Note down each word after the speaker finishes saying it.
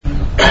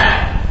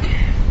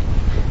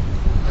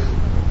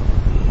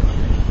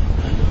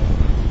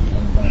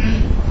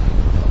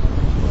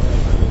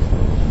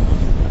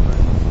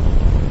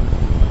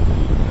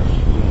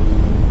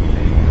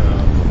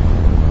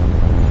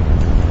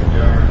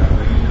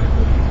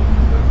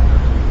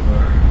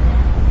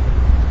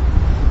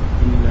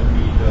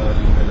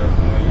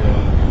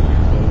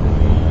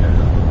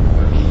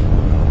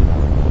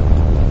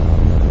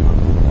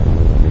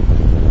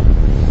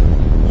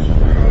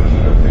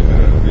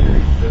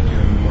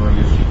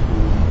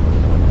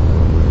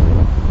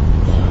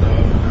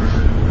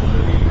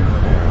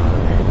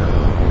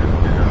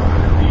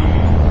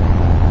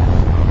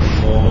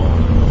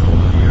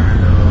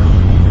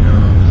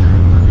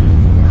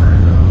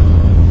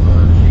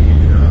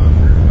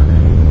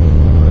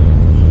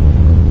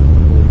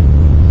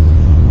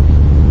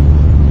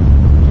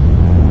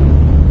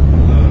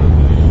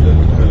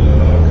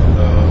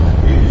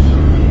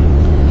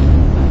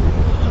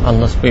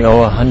We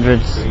owe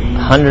hundreds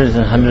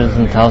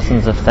and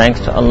thousands of thanks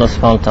to Allah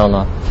subhanahu wa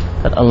ta'ala,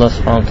 that Allah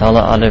subhanahu wa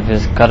ta'ala, out of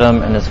His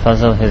karam and His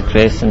fazl, His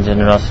grace and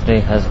generosity,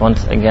 has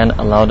once again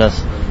allowed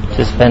us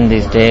to spend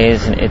these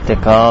days in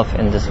itikaf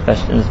in this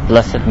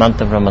blessed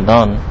month of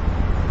Ramadan.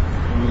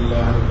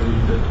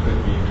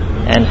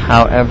 And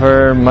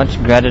however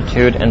much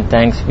gratitude and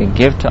thanks we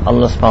give to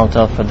Allah subhanahu wa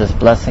ta'ala for this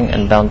blessing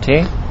and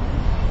bounty,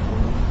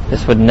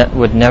 this would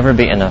never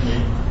be enough.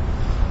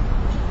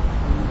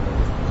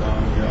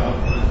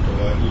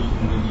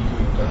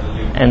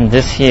 And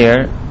this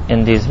year,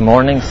 in these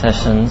morning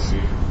sessions,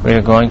 we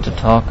are going to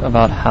talk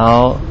about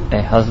how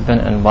a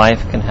husband and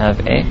wife can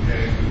have a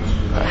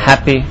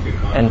happy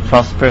and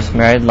prosperous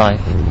married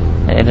life.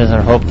 And it is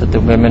our hope that the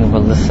women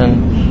will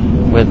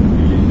listen with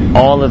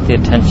all of the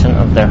attention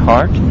of their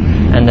heart,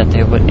 and that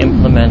they would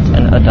implement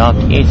and adopt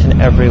each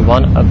and every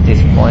one of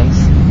these points.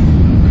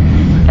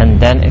 And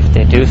then if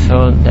they do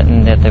so,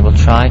 then that they will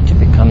try to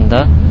become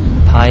the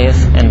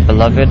pious and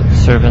beloved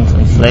servants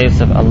and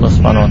slaves of Allah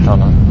subhanahu wa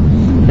ta'ala.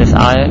 This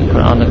ayah in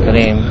Quran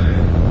al-Kareem,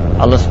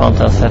 Allah subhanahu wa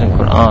ta'ala said in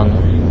Quran,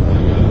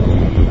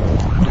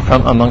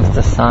 from amongst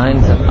the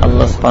signs of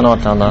Allah subhanahu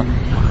wa ta'ala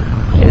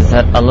is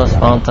that Allah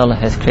subhanahu wa ta'ala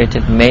has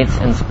created mates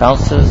and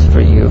spouses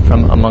for you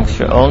from amongst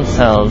your own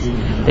selves,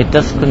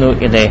 لِتَسْكُنُوا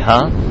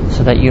إِلَيْهَا,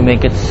 so that you may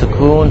get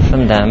sukoon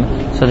from them,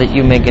 so that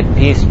you may get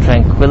peace,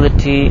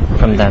 tranquility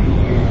from them.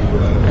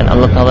 And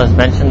Allah ta'ala has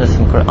mentioned this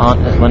in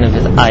Quran as one of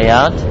His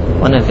ayat,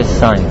 one of His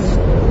signs.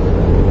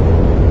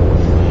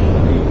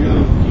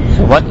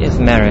 So what is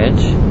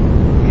marriage?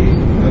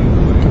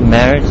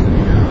 Marriage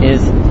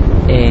is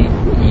a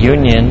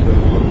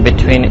union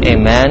between a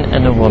man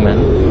and a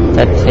woman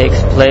that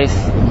takes place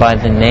by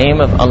the name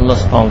of Allah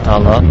subhanahu wa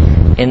ta'ala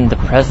in the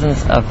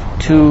presence of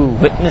two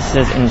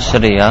witnesses in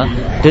Sharia.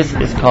 This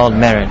is called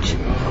marriage,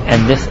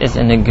 and this is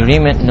an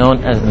agreement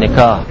known as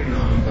nikah.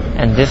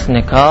 And this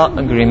nikah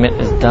agreement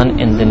is done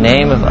in the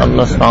name of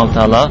Allah subhanahu wa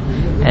ta'ala,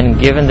 and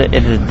given that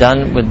it is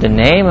done with the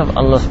name of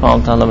Allah subhanahu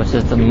wa ta'ala, which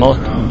is the most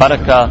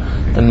barakah,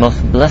 the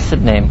most blessed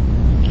name.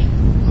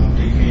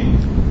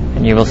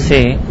 And you will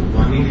see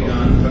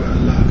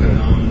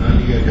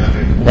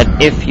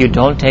that if you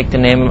don't take the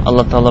name of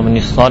Allah ta'ala when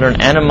you slaughter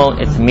an animal,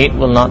 its meat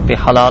will not be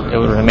halal, it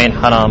will remain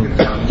haram.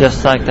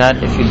 Just like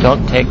that, if you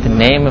don't take the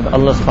name of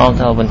Allah subhanahu wa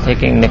ta'ala when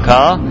taking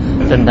nikah,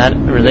 then that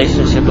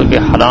relationship will be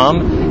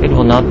haram, it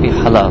will not be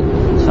halal.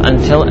 So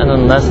until and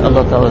unless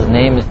Allah ta'ala's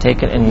name is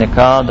taken in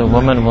nikah, the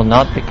woman will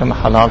not become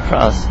halal for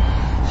us.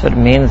 So it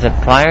means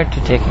that prior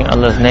to taking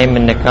Allah's name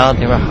in nikah,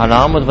 they were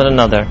haram with one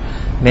another.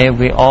 May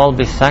we all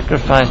be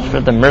sacrificed for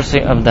the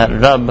mercy of that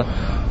Rabb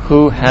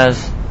who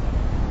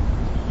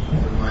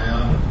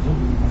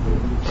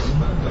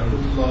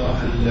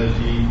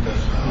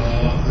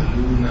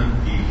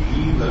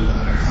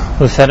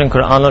said in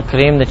Quran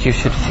al-Kareem that you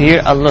should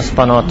fear Allah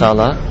subhanahu wa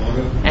ta'ala,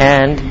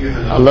 and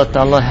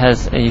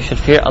you should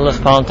fear Allah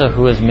subhanahu wa ta'ala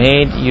who has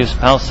made you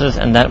spouses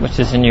and that which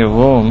is in your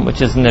womb,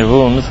 which is in their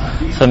wombs.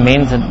 So it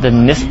means that the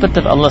nisbat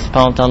of Allah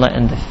subhanahu wa ta'ala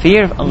and the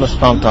fear of Allah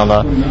subhanahu wa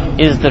ta'ala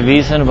is the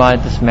reason why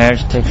this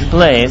marriage takes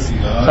place.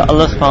 So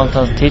Allah subhanahu wa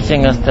ta'ala is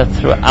teaching us that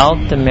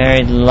throughout the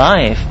married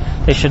life,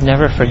 they should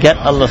never forget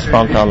Allah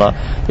subhanahu wa ta'ala.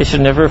 They should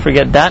never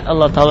forget that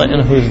Allah ta'ala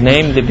in whose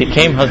name they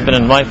became husband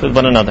and wife with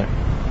one another.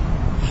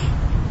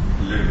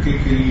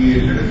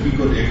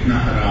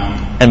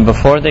 And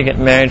before they get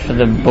married, for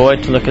the boy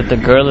to look at the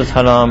girl is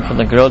haram, for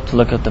the girl to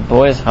look at the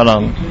boy is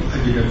haram,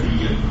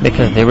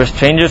 because they were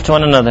strangers to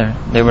one another,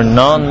 they were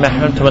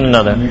non-mahram to one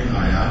another,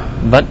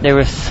 but they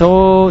were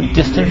so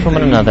distant from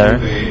one another.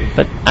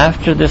 But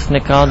after this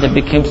nikah, they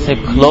became so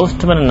close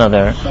to one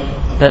another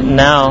that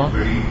now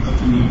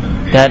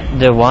that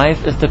the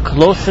wife is the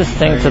closest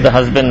thing to the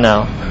husband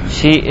now.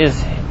 She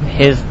is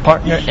his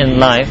partner in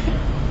life.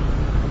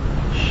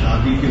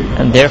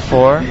 And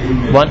therefore,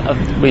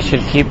 we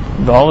should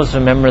always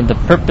remember the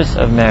purpose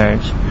of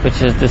marriage,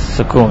 which is this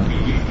sukoon.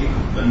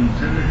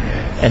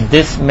 And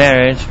this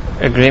marriage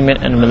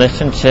agreement and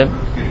relationship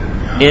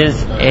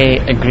is a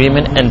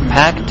agreement and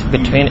pact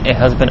between a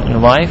husband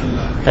and wife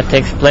that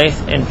takes place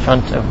in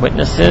front of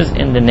witnesses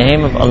in the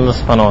name of Allah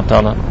subhanahu wa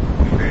ta'ala.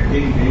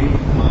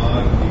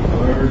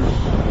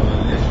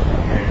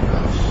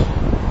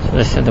 So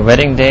they said the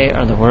wedding day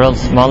are the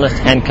world's smallest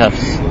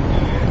handcuffs.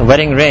 The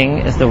wedding ring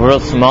is the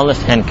world's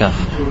smallest handcuff.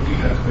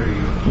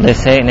 They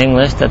say in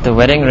English that the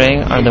wedding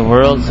ring are the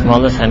world's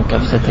smallest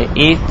handcuffs, that they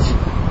each,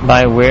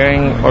 by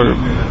wearing or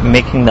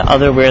making the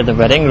other wear the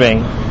wedding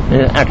ring,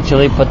 they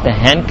actually put the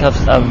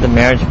handcuffs of the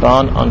marriage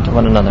bond onto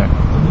one another.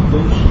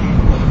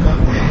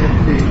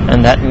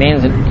 And that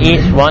means that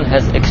each one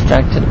has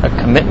extracted a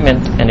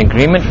commitment, an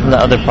agreement from the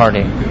other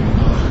party.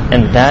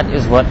 And that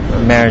is what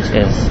marriage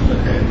is.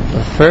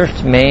 The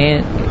first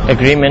main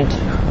agreement,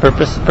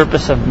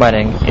 purpose of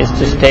wedding is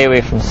to stay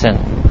away from sin.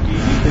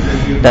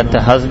 That the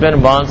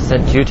husband wants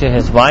that due to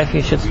his wife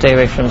he should stay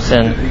away from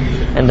sin,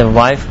 and the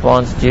wife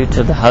wants due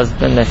to the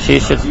husband that she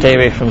should stay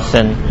away from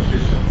sin.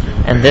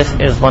 And this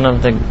is one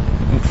of the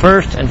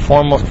first and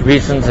foremost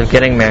reasons of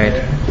getting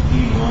married.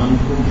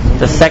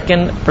 The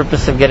second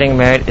purpose of getting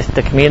married is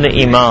takmeel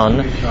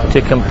iman,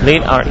 to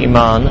complete our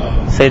iman.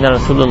 Sayyidina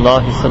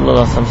Rasulullah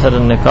sallallahu alaihi wasallam said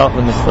in nikah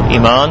nisful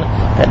iman,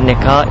 that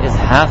nikah is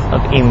half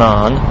of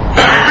iman.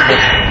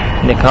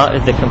 Nikah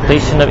is the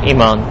completion of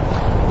iman.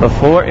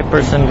 Before a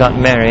person got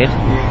married,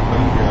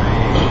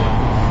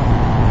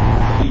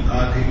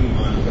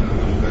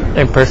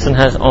 a person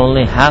has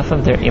only half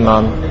of their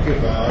iman,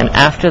 and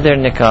after their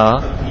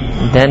nikah,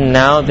 then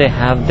now they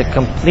have the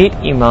complete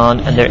iman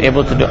and they're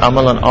able to do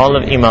amal on all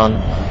of iman.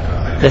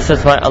 This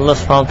is why Allah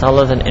subhanahu wa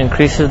ta'ala then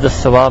increases the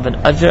sawab and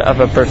ajr of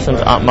a person's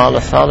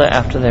a'mal salih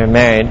after they're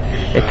married.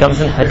 It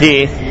comes in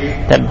hadith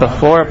that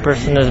before a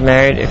person is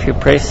married, if you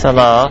pray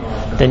salah,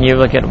 then you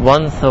will get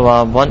one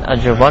sawab, one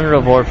ajr, one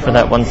reward for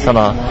that one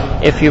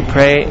salah. If you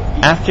pray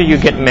after you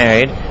get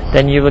married,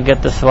 then you will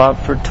get the sawab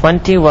for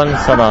 21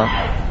 salah.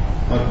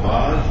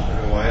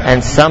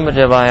 And some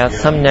riwayat,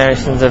 some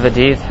narrations of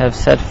hadith have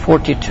said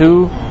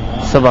 42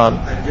 sawab.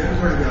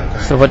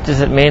 So what does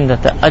it mean?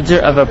 That the ajr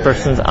of a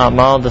person's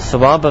amal, the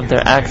sawab of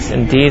their acts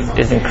and deeds,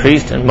 is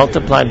increased and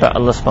multiplied by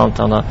Allah subhanahu wa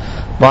ta'ala.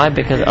 Why?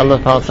 Because Allah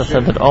subhanahu wa ta'ala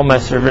said that, "Oh my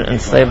servant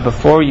and slave,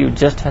 before you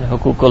just had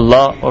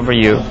huququllah over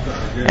you,"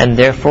 and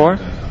therefore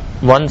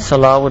one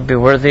salah would be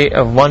worthy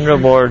of one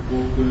reward,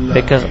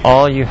 because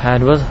all you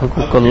had was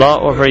huququllah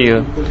over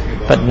you.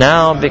 But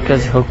now,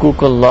 because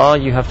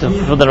huququllah, you have to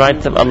fulfill the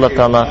rights of Allah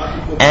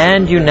ta'ala,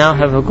 and you now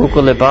have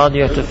huququl ibad,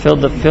 you have to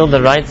fulfill the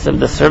rights of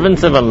the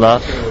servants of Allah.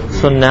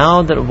 So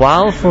now that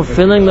while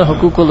fulfilling the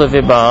huququl of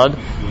ibad,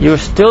 you're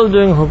still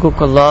doing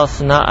huququllah,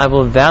 so now I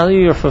will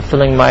value your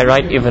fulfilling my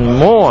right even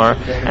more,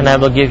 and I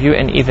will give you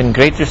an even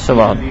greater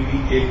sawab.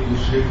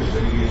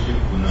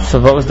 So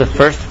what was the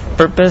first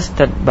purpose?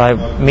 That by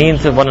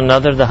means of one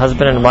another, the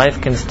husband and wife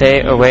can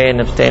stay away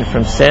and abstain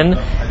from sin.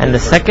 And the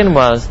second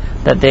was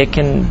that they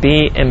can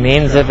be a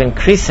means of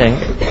increasing,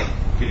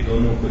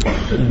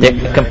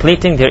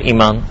 completing their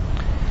iman.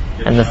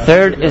 And the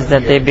third is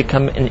that they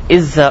become an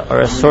izzah,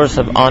 or a source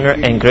of honor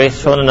and grace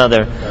for one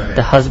another.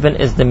 The husband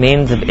is the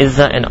means of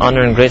izzah and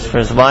honor and grace for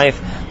his wife.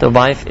 The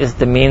wife is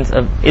the means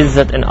of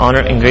izzat and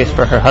honor and grace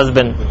for her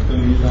husband.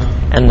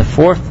 And the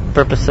fourth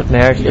purpose of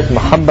marriage is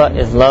mahabbah,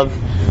 is love.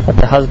 That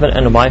the husband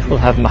and wife will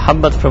have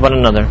mahabbat for one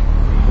another,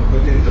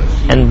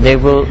 and they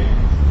will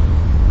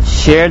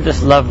share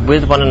this love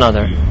with one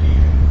another,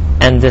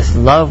 and this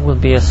love will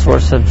be a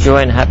source of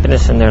joy and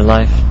happiness in their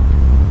life.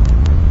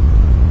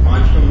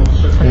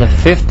 And the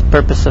fifth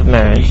purpose of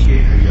marriage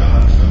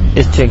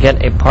is to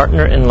get a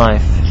partner in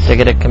life, to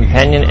get a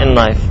companion in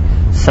life,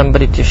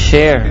 somebody to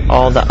share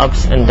all the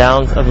ups and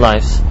downs of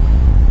life.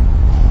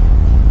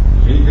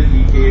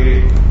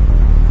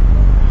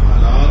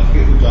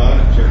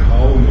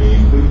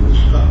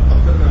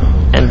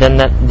 And then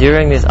that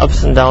during these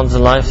ups and downs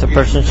of life, a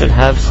person should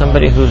have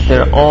somebody who's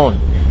their own,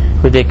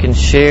 who they can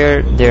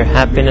share their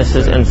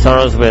happinesses and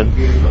sorrows with,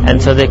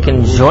 and so they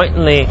can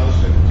jointly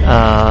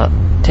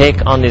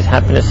take on these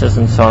happinesses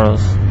and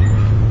sorrows.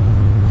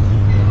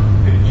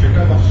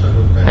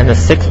 And the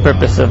sixth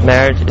purpose of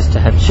marriage is to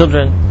have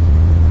children.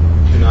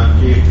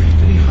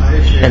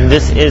 And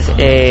this is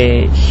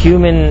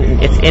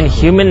it's in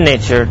human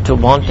nature to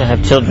want to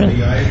have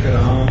children.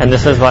 And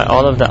this is why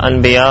all of the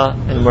Anbiya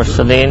and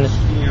Mursaleen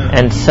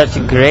and such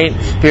great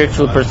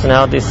spiritual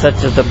personalities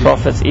such as the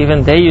prophets,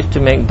 even they used to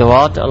make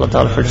dua to Allah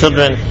Ta'ala for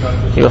children.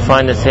 You will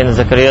find that Sayyidina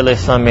Zakaria alayhi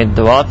salam made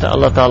dua to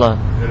Allah Ta'ala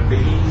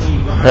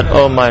that,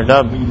 "Oh my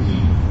Rabb,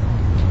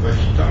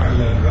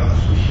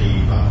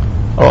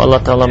 oh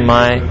Allah Ta'ala,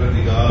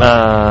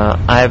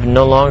 I am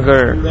no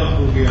longer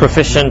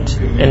proficient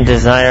in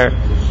desire,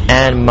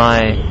 and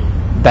my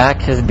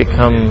back has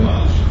become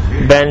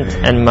bent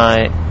and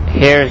my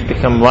hair has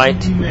become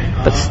white,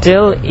 but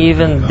still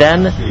even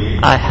then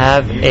I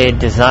have a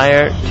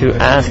desire to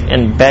ask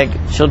and beg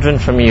children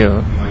from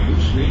you,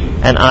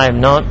 and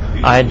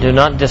I do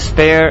not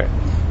despair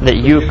that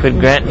you could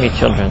grant me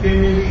children."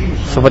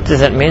 So what does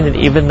that mean? That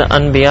even the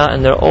Anbiya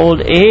in their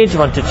old age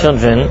wanted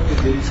children.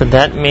 So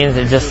that means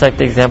that just like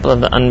the example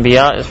of the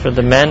Anbiya is for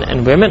the men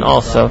and women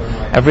also,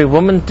 every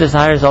woman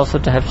desires also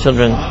to have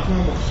children.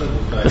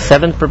 The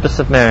seventh purpose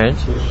of marriage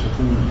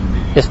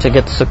is to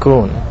get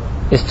sukoon,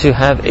 is to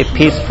have a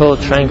peaceful,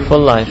 tranquil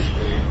life.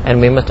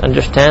 And we must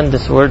understand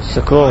this word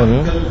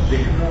sukoon,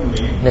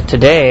 that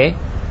today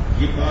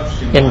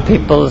in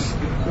people's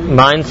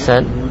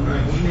mindset,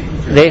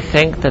 they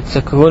think that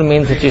sukoon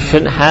means that you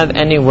shouldn't have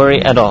any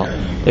worry at all.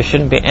 There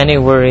shouldn't be any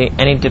worry,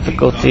 any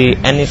difficulty,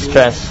 any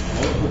stress.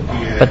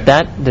 But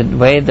the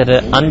way that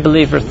an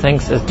unbeliever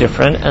thinks is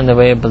different, and the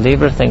way a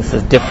believer thinks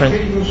is different.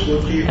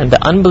 And the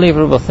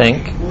unbeliever will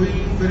think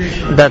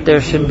that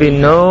there should be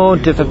no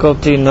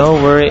difficulty, no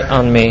worry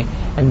on me,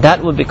 and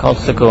that would be called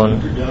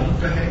sukoon.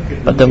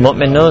 But the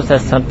mu'min knows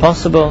that's not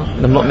possible.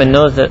 The mu'min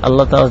knows that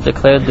Allah Ta'ala has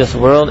declared this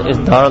world is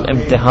Darul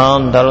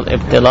Imtihan, Darul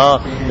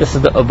Ibtila. This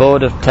is the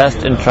abode of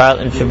test and trial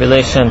and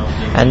tribulation,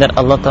 and that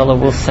Allah Ta'ala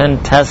will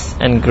send tests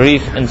and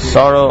grief and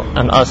sorrow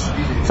on us,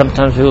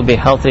 Sometimes we will be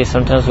healthy,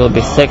 sometimes we will be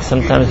sick,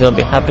 sometimes there will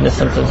be happiness,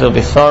 sometimes there will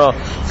be sorrow,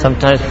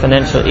 sometimes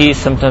financial ease,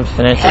 sometimes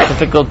financial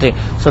difficulty.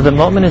 So the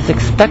mu'min is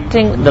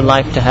expecting the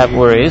life to have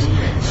worries.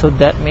 So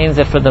that means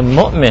that for the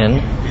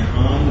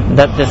mu'min,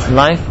 that this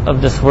life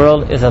of this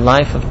world is a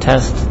life of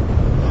test.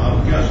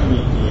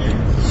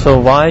 So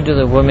why do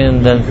the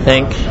women then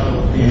think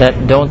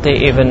that don't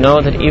they even know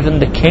that even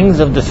the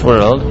kings of this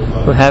world,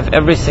 who have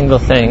every single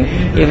thing,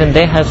 even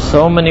they have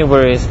so many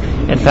worries?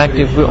 In fact,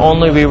 if we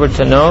were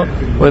to know,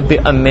 we'd be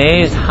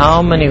amazed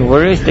how many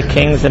worries the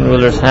kings and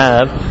rulers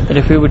have, that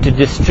if we were to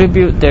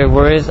distribute their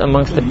worries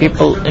amongst the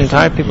people,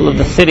 entire people of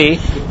the city,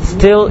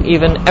 still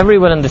even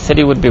everyone in the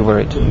city would be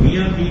worried.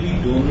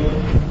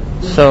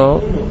 So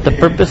the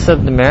purpose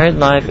of the married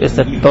life is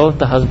that both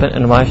the husband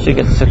and wife should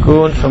get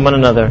sukoon from one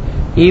another,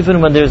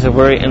 even when there's a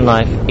worry in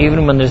life,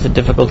 even when there's a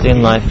difficulty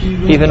in life,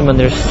 even when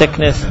there's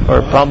sickness or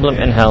a problem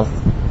in health.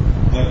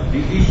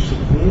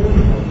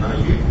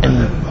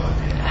 And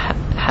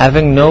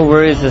having no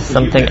worries is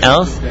something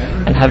else,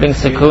 and having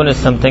sukoon is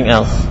something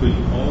else.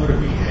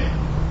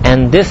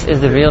 And this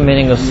is the real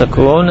meaning of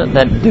sukoon,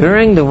 that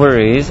during the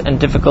worries and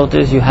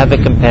difficulties you have a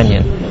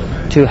companion.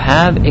 To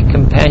have a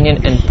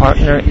companion and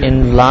partner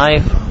in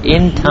life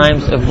in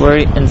times of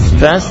worry and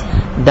stress,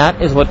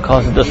 that is what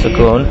causes the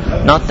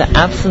sukoon, not the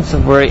absence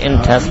of worry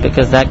and test,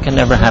 because that can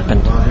never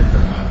happen.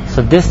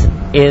 So this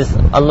is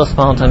Allah subhanahu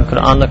wa ta'ala in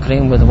Quran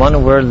al-Kareem with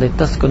one word,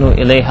 لِتَسْكُنُوا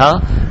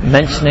إِلَيْهَا,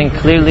 mentioning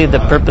clearly the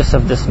purpose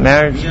of this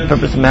marriage. The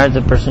purpose of marriage,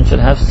 the person should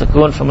have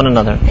sukoon from one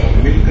another.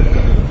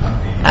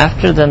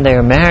 After then they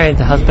are married,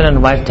 the husband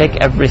and wife take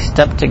every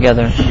step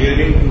together.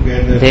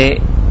 They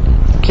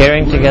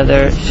caring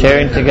together,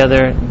 sharing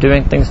together,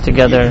 doing things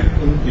together.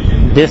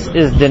 This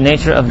is the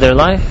nature of their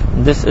life.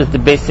 This is the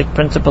basic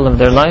principle of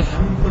their life.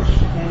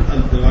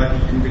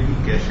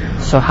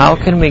 So how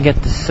can we get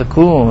the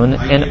sukoon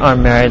in our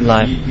married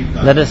life?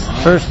 Let us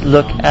first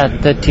look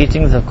at the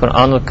teachings of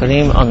Quran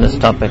al-Kareem on this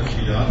topic.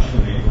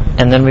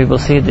 And then we will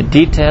see the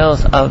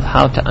details of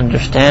how to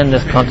understand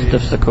this concept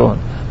of sukoon.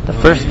 The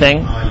first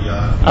thing,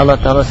 Allah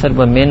Ta'ala said,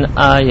 وَمِنْ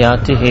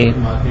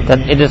آيَاتِهِ, that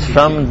it is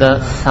from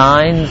the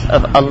signs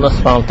of Allah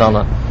subhanahu wa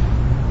ta'ala.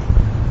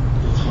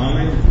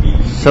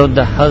 So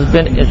the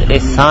husband is a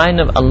sign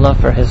of Allah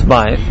for his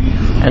wife,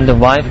 and the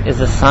wife is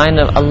a sign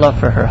of Allah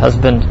for her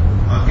husband.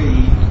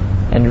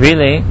 And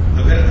really,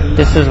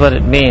 this is what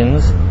it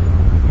means.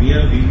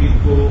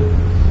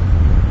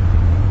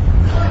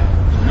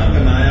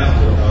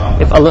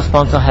 If Allah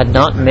subhanahu wa ta'ala had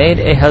not made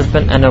a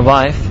husband and a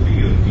wife,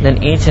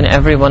 then each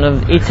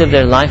of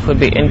their life would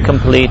be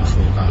incomplete.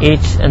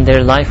 Each and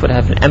their life would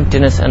have an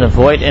emptiness and a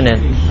void in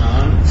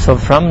it. So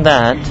from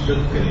that,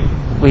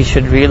 we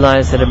should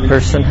realize that a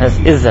person has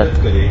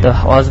izzat. The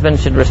husband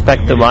should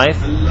respect the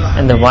wife,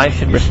 and the wife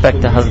should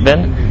respect the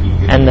husband,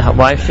 and the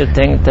wife should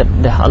think that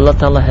Allah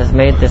Ta'ala has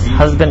made this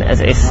husband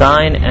as a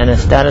sign and a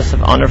status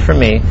of honor for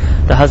me.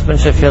 The husband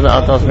should feel that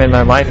Allah Ta'ala has made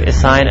my wife a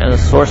sign and a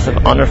source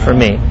of honor for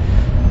me.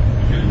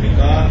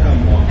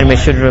 And we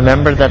should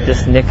remember that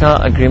this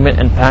nikah agreement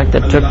and pact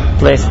that took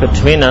place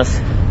between us,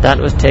 that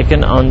was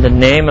taken on the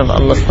name of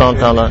Allah subhanahu wa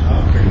ta'ala.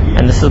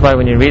 And this is why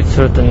when you read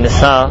Surah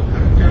An-Nisa,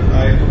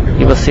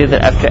 you will see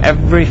that after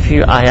every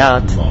few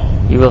ayat,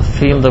 you will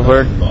feel the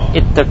word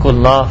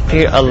ittaqullah,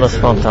 fear Allah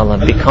subhanahu wa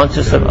ta'ala, be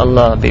conscious of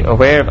Allah, be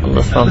aware of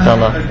Allah subhanahu wa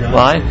ta'ala.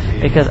 Why?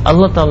 Because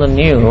Allah ta'ala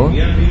knew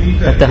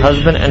that the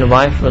husband and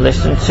wife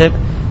relationship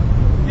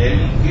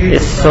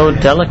is so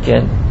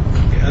delicate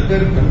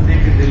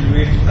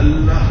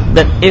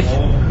that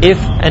if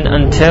and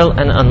until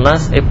and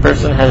unless a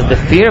person has the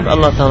fear of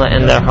Allah Ta'ala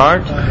in their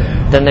heart,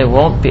 then they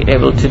won't be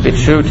able to be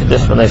true to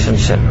this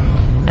relationship.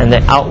 And they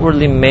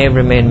outwardly may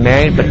remain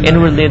married, but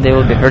inwardly they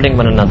will be hurting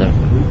one another.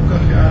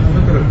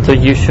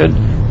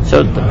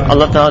 So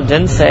Allah Ta'ala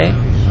didn't say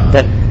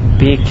that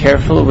be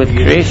careful with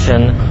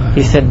creation.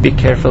 He said be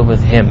careful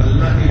with Him.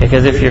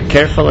 Because if you're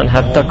careful and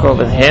have taqwa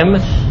with Him,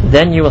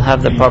 then you will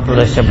have the proper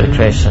relationship with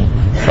creation.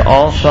 So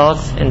all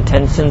thoughts,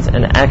 intentions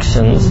and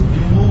actions,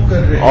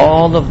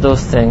 all of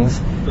those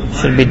things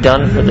should be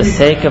done for the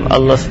sake of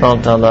Allah subhanahu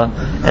wa ta'ala.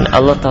 And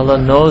Allah Ta'ala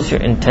knows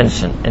your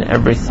intention in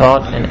every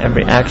thought and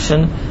every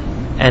action.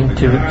 And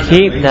to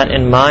keep that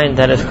in mind,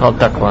 that is called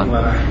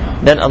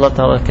taqwa. Then Allah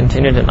Ta'ala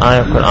continued in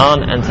ayah of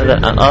Quran and said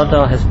that Allah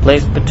Ta'ala has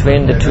placed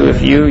between the two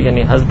of you,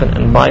 yani husband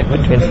and wife,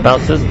 between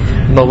spouses,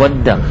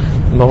 mawadda.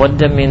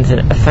 Mawadda means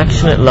an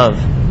affectionate love.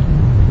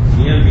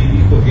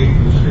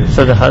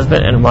 So the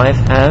husband and wife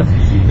have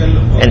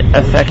an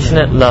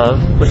affectionate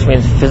love, which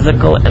means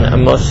physical and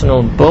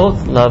emotional,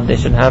 both love they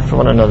should have for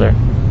one another.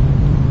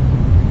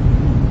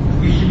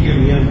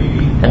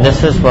 And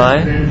this is why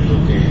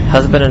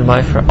husband and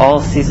wife are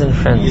all seasoned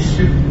friends.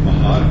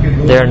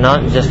 They are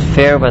not just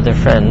fair weather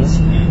friends.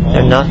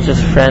 They're not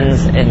just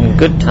friends in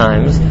good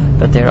times,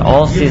 but they are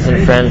all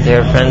seasoned friends. They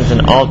are friends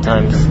in all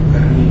times.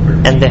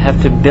 And they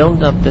have to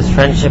build up this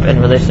friendship and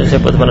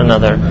relationship with one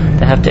another.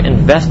 They have to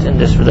invest in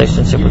this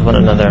relationship with one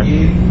another.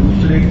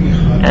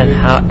 And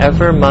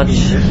however much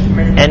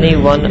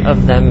anyone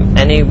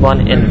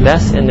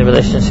invests in the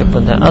relationship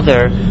with the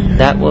other,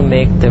 that will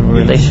make the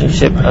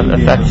relationship of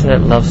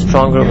affectionate love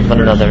stronger with one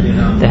another.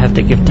 They have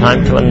to give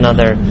time to one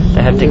another,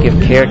 they have to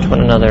give care to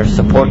one another,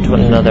 support to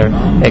one another,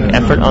 make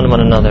effort on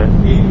one another,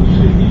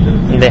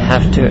 and they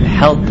have to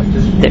help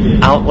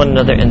out one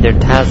another in their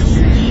tasks.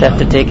 They have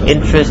to take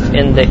interest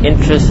in the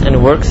interests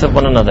and works of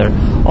one another.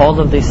 All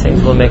of these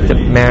things will make the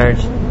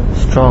marriage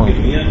strong.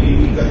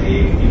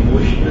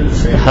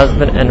 The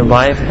husband and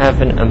wife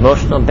have an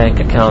emotional bank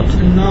account,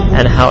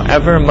 and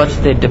however much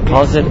they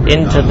deposit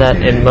into that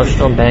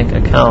emotional bank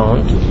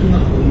account,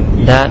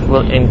 that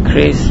will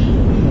increase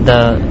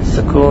the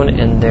sukoon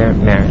in their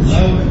marriage.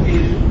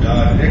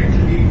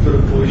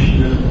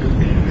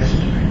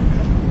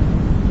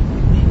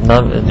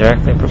 Love is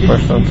directly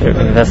proportional to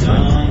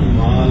investment.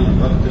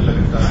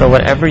 So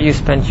whatever you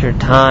spend your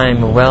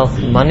time, wealth,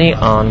 money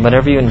on,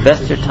 whatever you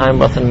invest your time,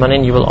 wealth and money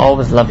in, you will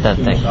always love that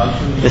thing.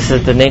 This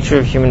is the nature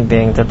of human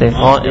beings, that they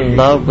fall in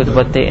love with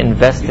what they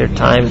invest their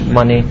time,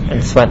 money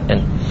and sweat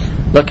in.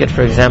 Look at,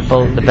 for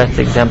example, the best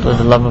example is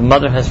the love a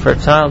mother has for a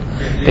child,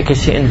 because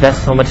she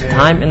invests so much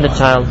time in the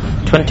child.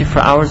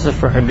 24 hours is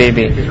for her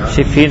baby.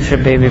 She feeds her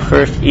baby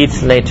first,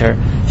 eats later.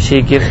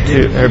 She gives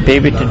to her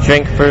baby to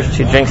drink first,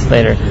 she drinks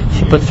later.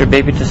 She puts her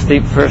baby to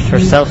sleep first,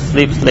 herself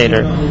sleeps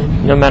later.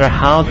 No matter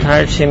how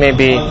tired she may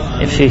be,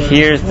 if she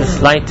hears the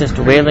slightest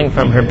wailing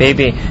from her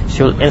baby,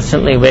 she will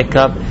instantly wake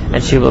up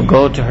and she will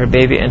go to her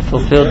baby and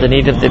fulfill the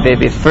need of the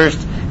baby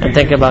first and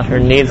think about her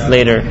needs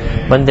later.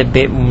 When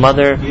the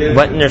mother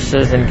wet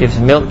nurses and gives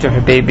milk to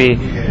her baby,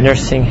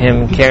 nursing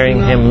him,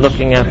 carrying him,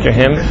 looking after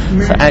him,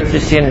 so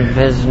actually she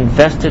has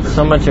invested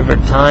so much of her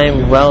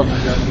time, wealth,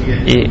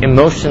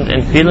 emotions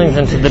and feelings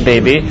into the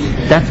baby.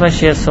 That's why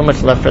she has so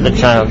much love for the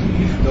child.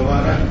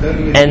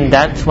 And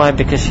that's why,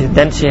 because she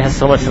has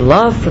so much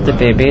love for the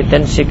baby,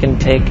 then she can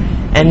take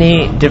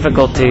any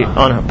difficulty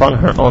upon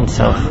her own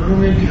self.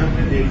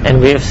 And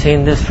we have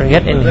seen this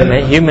forget in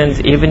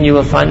humans, even you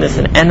will find this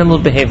in animal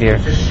behavior.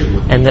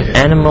 And that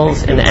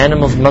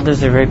animals'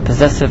 mothers are very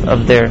possessive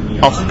of their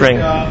offspring.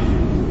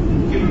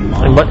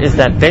 And what is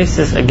that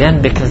basis?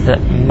 Again, because the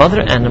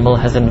mother animal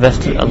has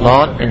invested a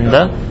lot in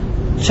the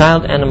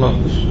child animal.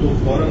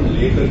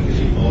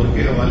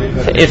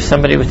 So if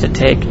somebody was to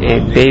take a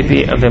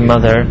baby of a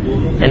mother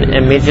and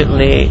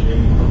immediately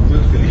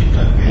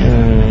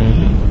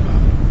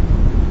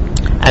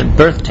at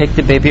birth take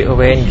the baby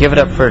away and give it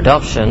up for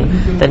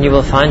adoption, then you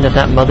will find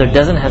that mother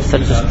doesn't have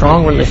such a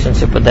strong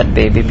relationship with that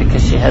baby,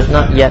 because she has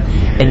not yet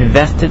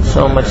invested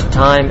so much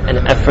time and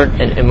effort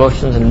and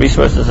emotions and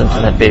resources into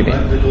that baby.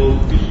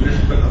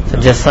 So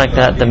just like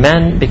that, the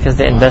men, because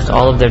they invest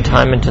all of their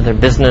time into their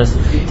business,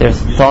 their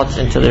thoughts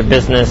into their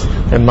business,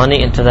 their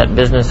money into that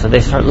business, so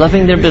they start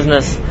loving their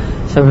business.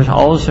 So we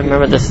always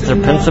remember, this is the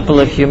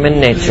principle of human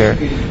nature.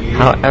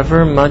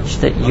 However much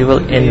that you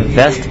will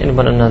invest in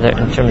one another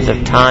in terms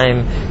of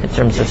time, in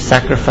terms of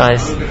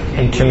sacrifice,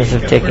 in terms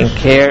of taking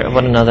care of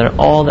one another,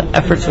 all the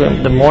efforts,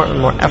 the more and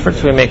more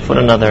efforts we make for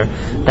one another,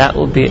 that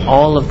will be,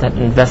 all of that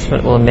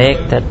investment will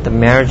make that the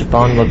marriage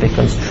bond will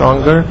become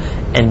stronger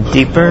and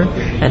deeper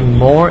and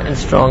more and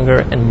stronger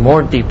and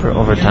more deeper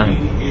over time.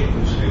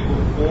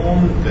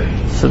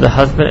 So the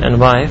husband and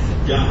wife,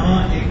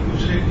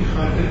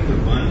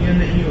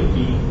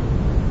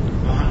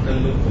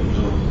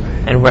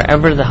 and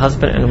wherever the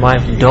husband and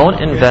wife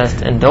don't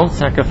invest and don't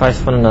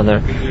sacrifice one another,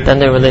 then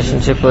their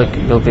relationship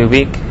will be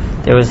weak.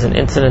 There was an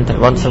incident that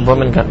once a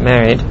woman got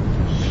married,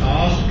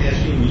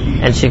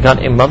 and she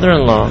got a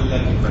mother-in-law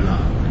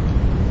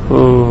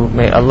who,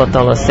 may Allah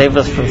Ta'ala save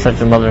us from such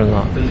a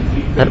mother-in-law,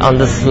 that on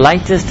the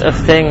slightest of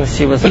things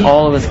she was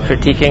always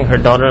critiquing her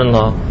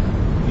daughter-in-law.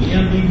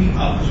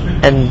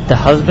 And the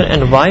husband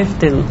and wife,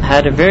 they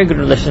had a very good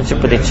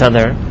relationship with each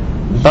other,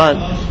 but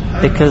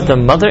because the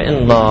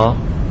mother-in-law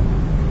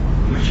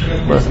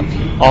was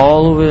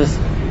always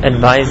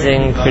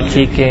advising,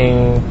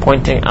 critiquing,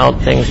 pointing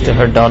out things to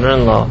her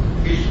daughter-in-law,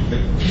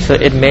 so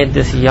it made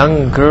this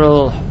young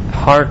girl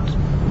heart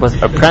was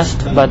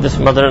oppressed by this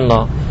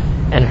mother-in-law,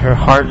 and her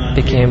heart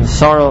became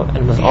sorrow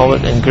and was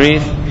always in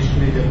grief.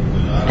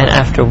 And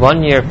after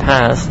 1 year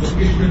passed,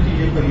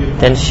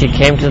 then she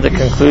came to the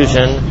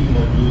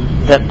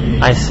conclusion that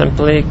I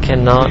simply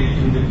cannot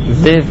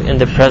live in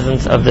the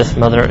presence of this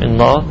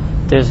mother-in-law.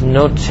 There's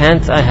no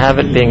chance I have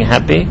it being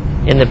happy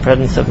in the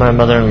presence of my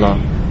mother-in-law.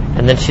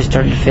 And then she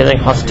started feeling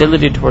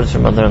hostility towards her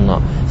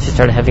mother-in-law. She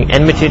started having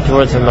enmity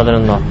towards her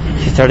mother-in-law.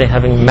 She started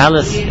having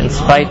malice and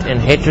spite and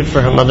hatred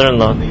for her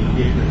mother-in-law.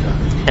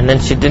 And then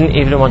she didn't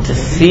even want to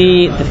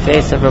see the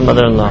face of her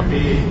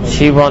mother-in-law.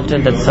 She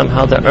wanted that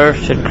somehow the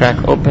earth should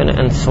crack open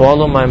and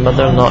swallow my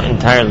mother-in-law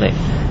entirely.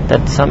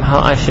 That somehow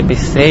I should be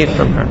saved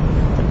from her.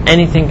 That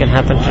anything can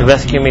happen to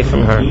rescue me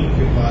from her.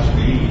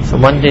 So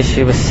one day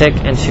she was sick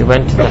and she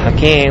went to the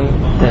Hakim,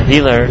 the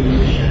healer,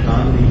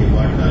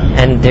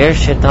 and there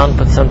Shaitan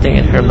put something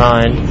in her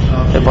mind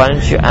that why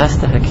don't you ask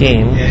the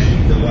Hakim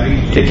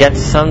to get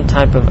some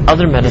type of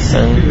other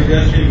medicine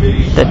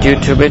that due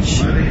to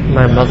which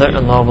my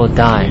mother-in-law will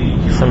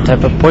die, some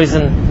type of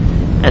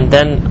poison and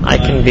then I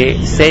can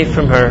be safe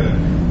from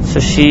her. So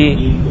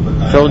she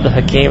told the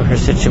Hakim her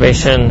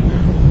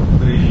situation,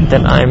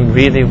 that I'm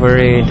really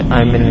worried,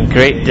 I'm in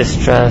great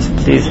distress,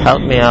 please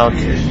help me out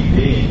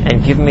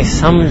and give me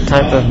some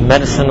type of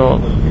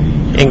medicinal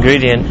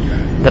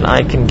ingredient that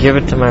I can give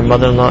it to my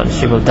mother-in-law and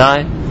she will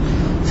die.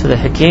 So the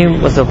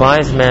Hakim was a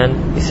wise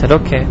man. He said,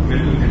 okay,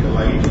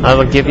 I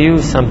will give you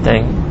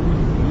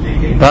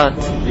something, but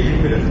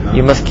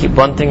you must keep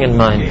one thing in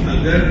mind,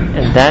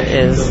 and that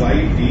is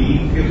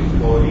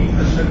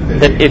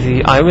that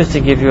if I was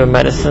to give you a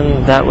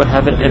medicine that would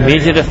have an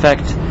immediate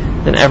effect,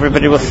 then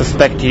everybody will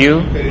suspect you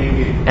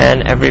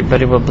and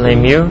everybody will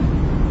blame you.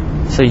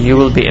 So you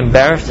will be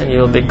embarrassed and you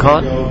will be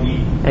caught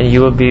and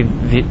you will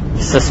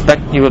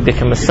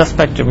become a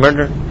suspect of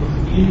murder.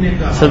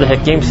 So the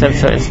Hakim said,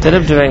 so instead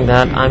of doing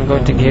that, I'm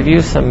going to give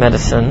you some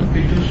medicine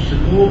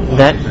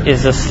that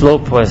is a slow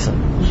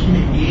poison,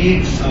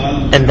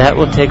 and that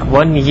will take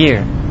 1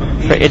 year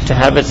for it to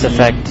have its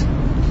effect.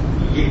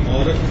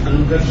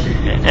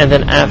 And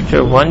then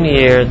after 1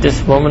 year,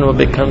 this woman will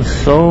become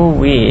so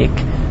weak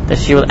that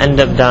she will end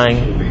up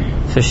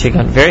dying. So she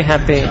got very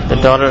happy. The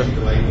daughter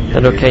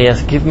said, okay,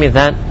 yes, give me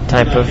that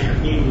type of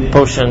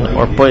potion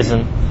or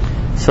poison.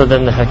 So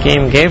then the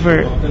Hakim gave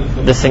her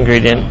this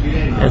ingredient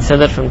and said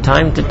that from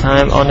time to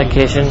time, on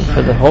occasion,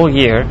 for the whole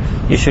year,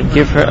 you should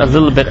give her a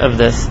little bit of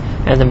this,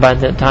 and then by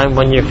the time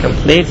when you're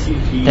complete,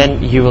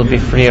 then you will be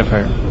free of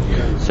her.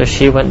 So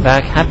she went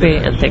back happy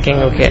and thinking,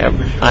 okay,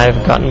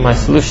 I've gotten my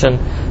solution.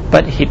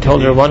 But he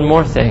told her one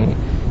more thing.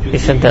 He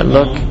said that,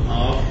 look,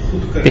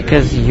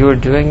 because you're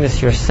doing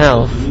this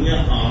yourself,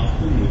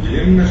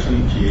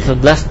 so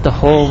lest the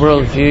whole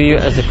world view you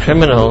as a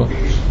criminal,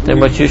 then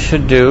what you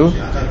should do,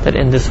 that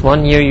in this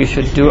 1 year you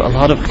should do a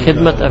lot of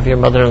khidmat of your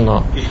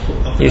mother-in-law.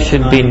 You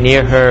should be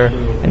near her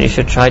and you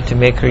should try to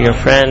make her your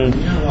friend,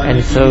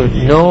 and so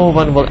no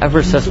one will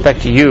ever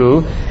suspect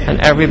you, and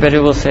everybody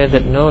will say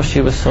that no,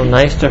 she was so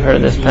nice to her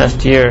this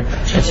past year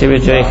and she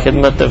was doing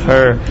khidmat of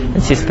her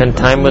and she spent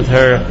time with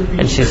her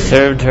and she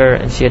served her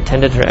and she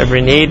attended her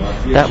every need.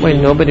 That way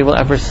nobody will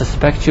ever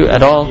suspect you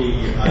at all.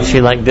 And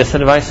she liked this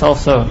advice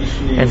also,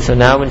 and so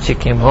now when she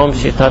came home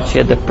she thought she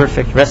had the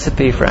perfect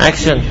recipe for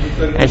action,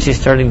 and she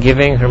started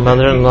giving her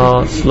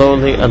mother-in-law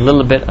slowly a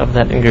little bit of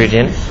that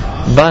ingredient.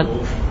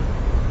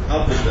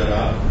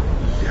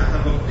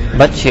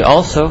 But she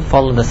also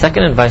followed the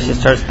second advice. She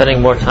started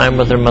spending more time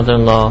with her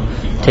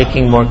mother-in-law,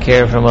 taking more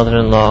care of her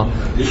mother-in-law,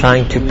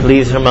 trying to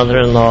please her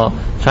mother-in-law,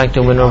 trying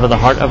to win over the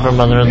heart of her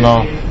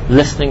mother-in-law,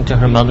 listening to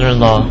her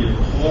mother-in-law.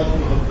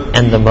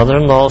 And the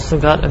mother-in-law also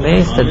got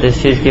amazed that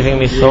she's giving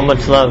me so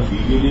much love.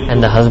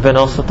 And the husband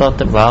also thought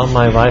that, wow,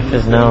 my wife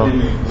is now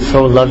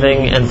so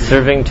loving and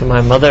serving to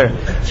my mother,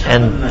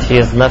 and she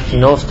has left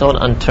no stone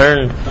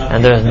unturned,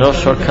 and there is no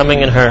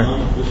shortcoming in her.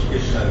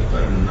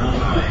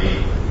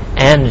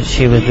 And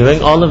she was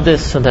doing all of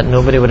this so that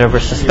nobody would ever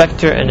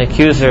suspect her and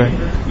accuse her.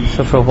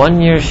 So for 1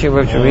 year she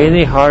worked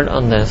really hard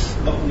on this,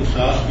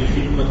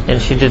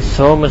 and she did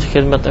so much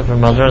khidmat of her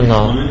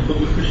mother-in-law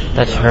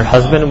that her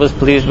husband was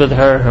pleased with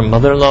her, her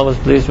mother-in-law was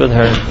pleased with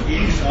her.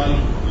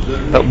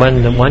 But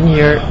when the 1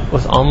 year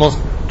was almost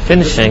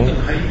finishing,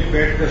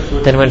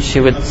 then when she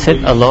would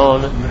sit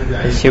alone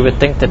and she would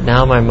think that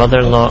now my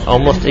mother-in-law,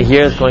 almost a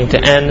year is going to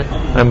end,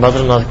 my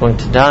mother-in-law is going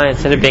to die,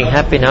 instead of being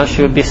happy, now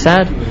she would be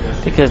sad,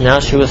 because now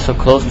she was so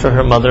close to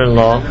her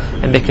mother-in-law,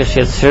 and because she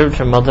had served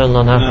her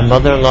mother-in-law, now her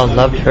mother-in-law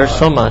loved her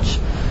so much.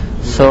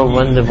 So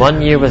when the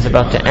 1 year was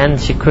about to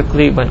end, she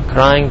quickly went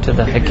crying to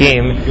the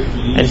Hakim,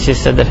 and she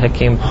said that,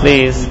 Hakim,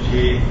 please,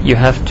 you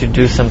have to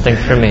do something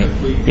for me.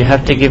 You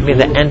have to give me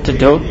the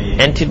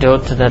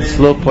antidote to that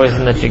slow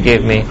poison that you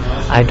gave me.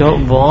 I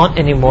don't want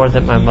any more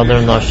that my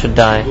mother-in-law should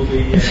die,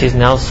 and she's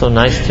now so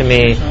nice to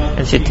me,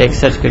 and she takes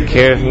such good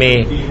care of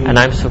me, and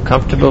I'm so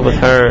comfortable with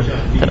her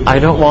that I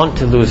don't want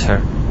to lose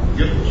her.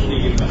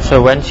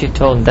 So when she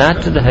told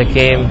that to the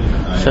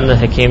Hakim, so the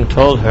Hakim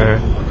told her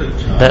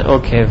that,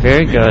 okay,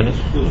 very good,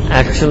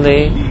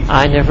 actually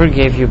I never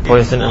gave you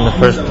poison in the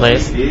first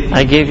place.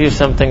 I gave you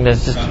something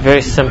that's just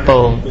very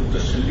simple,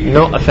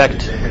 no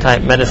effect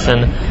type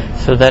medicine,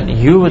 so that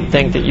you would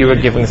think that you were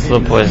giving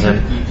slow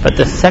poison. But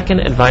the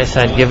second advice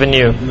I'd given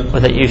you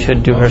was that you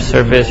should do her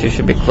service, you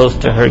should be close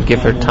to her,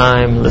 give her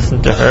time,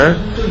 listen to her.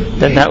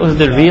 Then that was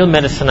the real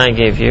medicine I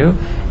gave you,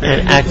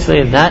 and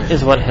actually that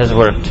is what has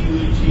worked.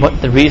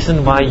 But the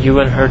reason why you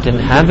and her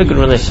didn't have a good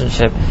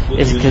relationship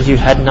is because you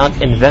had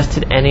not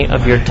invested any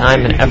of your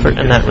time and effort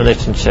in that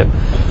relationship.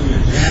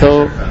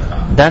 So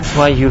that's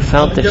why you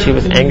felt that she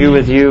was angry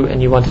with you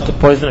and you wanted to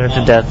poison her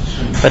to death.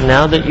 But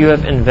now that you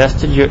have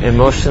invested your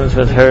emotions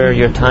with her,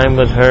 your time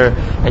with her,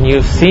 and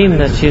you've seen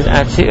that she's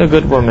actually a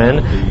good woman,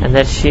 and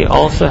that she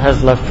also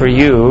has love for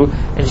you,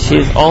 and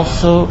she's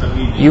also,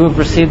 you have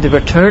received the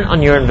return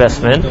on your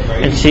investment,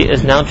 and she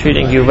is now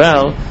treating you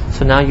well,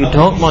 so now you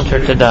don't want her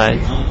to die.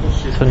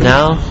 So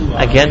now,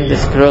 again,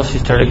 this girl, she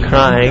started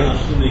crying,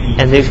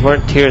 and these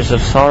weren't tears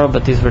of sorrow,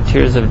 but these were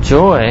tears of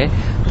joy,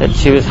 that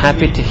she was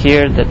happy to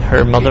hear that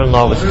her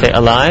mother-in-law would stay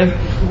alive,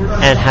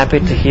 and happy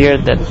to hear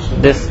that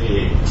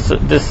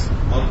this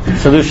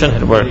solution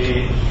had worked.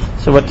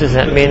 So what does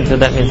that mean? So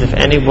that means if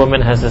any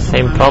woman has the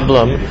same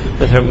problem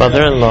with her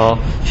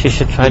mother-in-law, she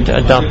should try to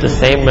adopt the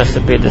same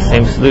recipe, the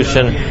same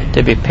solution,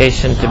 to be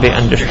patient, to be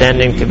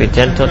understanding, to be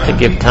gentle, to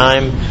give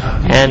time,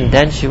 and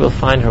then she will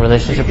find her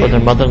relationship with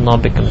her mother-in-law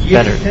becomes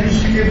better.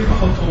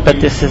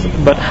 But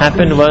what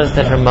happened was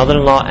that her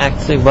mother-in-law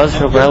actually was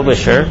her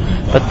well-wisher,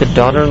 but the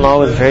daughter-in-law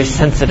was very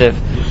sensitive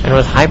and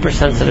was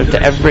hypersensitive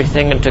to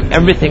everything and took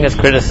everything as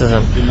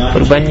criticism.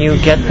 But when you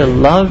get the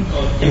love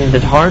in the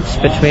hearts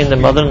between the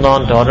mother-in-law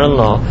and daughter-in-law,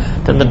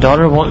 then the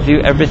daughter won't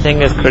view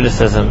everything as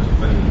criticism.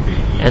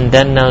 And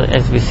then now,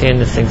 as we see in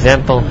this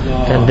example,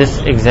 then this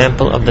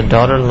example of the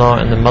daughter-in-law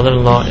and the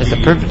mother-in-law is a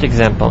perfect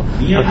example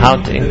of how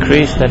to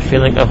increase that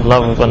feeling of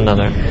love with one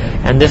another.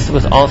 And this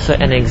was also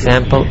an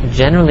example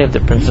generally of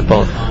the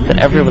principle that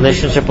every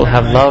relationship will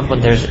have love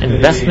when there's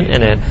investment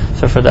in it.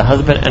 So for the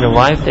husband and a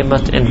wife, they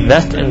must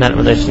invest in that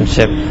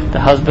relationship. The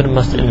husband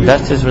must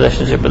invest his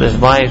relationship with his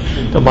wife.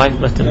 The wife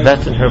must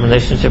invest in her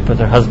relationship with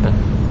her husband.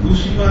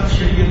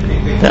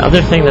 The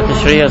other thing that the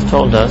Sharia has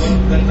told us,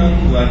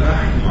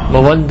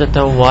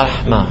 mawaddatan wa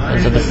rahma.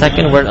 And so the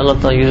second word Allah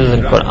Ta'ala uses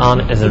in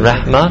Quran is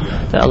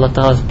rahma, that Allah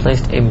Ta'ala has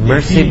placed a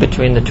mercy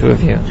between the two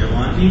of you.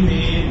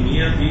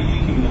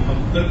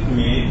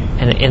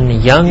 And in the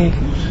young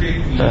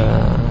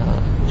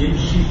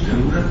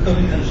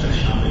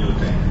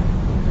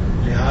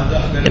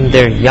in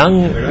their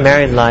young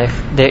married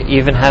life, they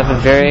even have a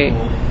very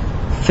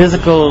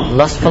physical,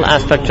 lustful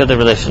aspect to the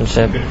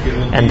relationship,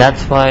 and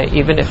that's why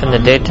even if in the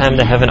daytime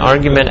they have an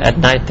argument, at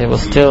night they will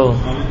still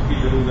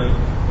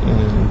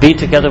be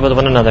together with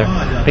one another,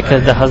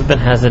 because the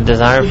husband has a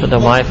desire for the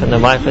wife and the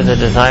wife has a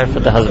desire for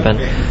the husband.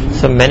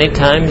 So many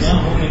times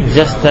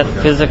just that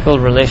physical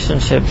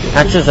relationship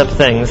patches up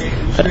things,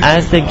 but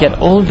as they get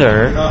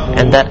older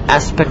and that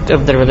aspect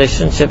of the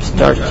relationship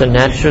starts to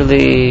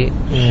naturally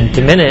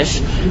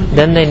diminish,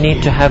 then they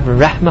need to have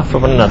rahmah for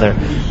one another.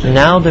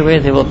 Now the way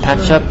they will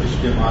patch up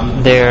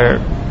their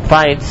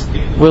fights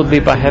will be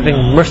by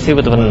having mercy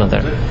with one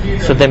another.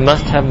 So they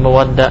must have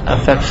mawadda,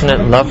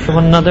 affectionate love for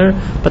one another,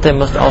 but they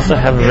must also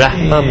have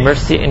rahmah,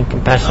 mercy and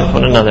compassion for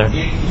one another.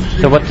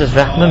 So what does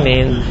rahmah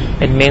mean?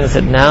 It means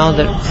that now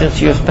that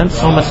since you have spent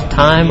so much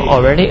time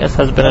already as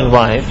husband and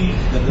wife,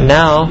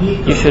 now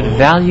you should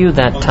value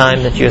that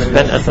time that you have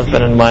spent as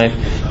husband and wife.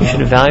 You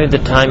should value the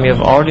time you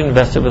have already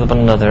invested with one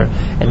another,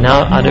 and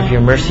now out of your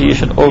mercy you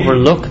should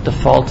overlook the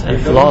faults and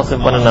flaws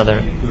of one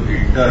another.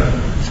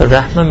 So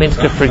rahmah means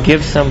to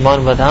forgive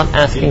someone without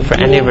asking for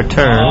any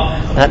return.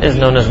 That is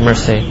known as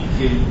mercy.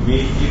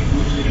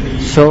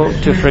 So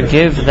to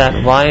forgive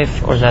that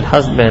wife or that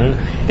husband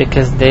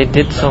because they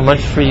did so much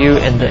for you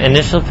in the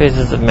initial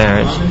phases of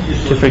marriage,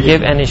 to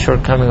forgive any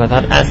shortcoming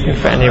without asking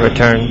for any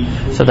return.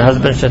 So the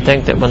husband should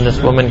think that when this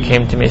woman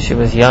came to me, she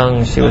was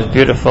young, she was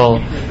beautiful,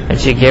 and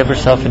she gave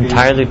herself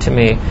entirely to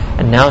me,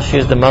 and now she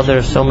is the mother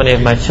of so many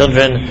of my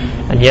children,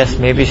 and yes,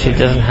 maybe she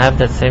doesn't have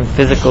that same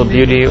physical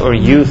beauty or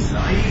youth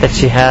that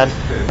she had,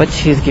 but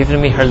she's given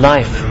me her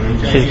life.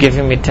 She's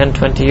given me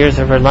 10-20 years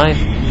of her life,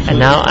 and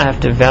now I have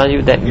to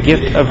value that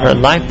gift of her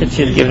life that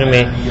she has given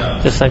me.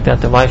 Just like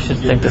that, the wife should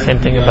think the same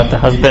thing about the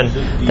husband,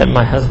 that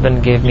my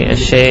husband gave me a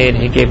shade,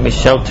 he gave me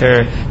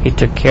shelter, he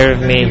took care of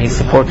me, he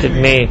supported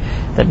me,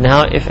 that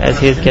now if as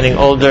he is getting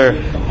older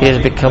he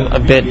has become a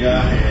bit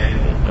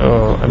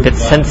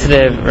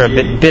sensitive or a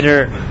bit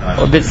bitter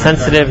or a bit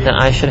sensitive, then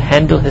I should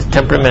handle his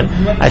temperament.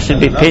 I should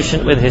be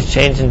patient with his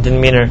change in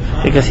demeanor,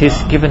 because he's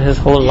given his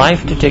whole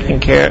life to taking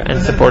care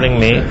and supporting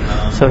me.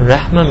 So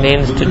rahmah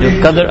means to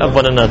do qadr of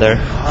one another,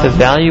 to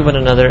value one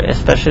another,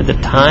 especially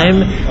the time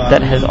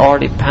that has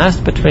already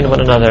passed between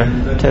one another,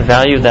 to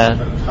value that.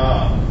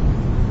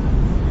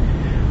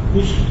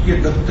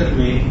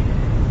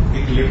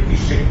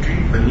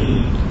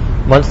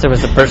 Once there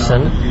was a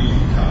person,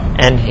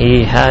 and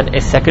he had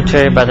a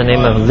secretary by the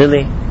name of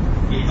Lily,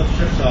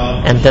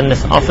 and then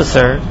this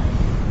officer,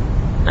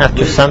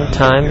 after some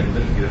time,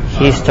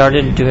 he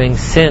started doing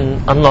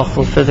sin,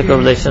 unlawful physical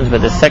relations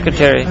with his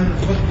secretary.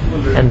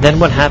 And then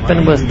what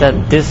happened was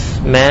that this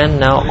man,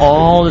 now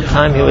all the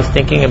time he was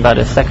thinking about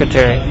his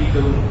secretary,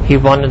 he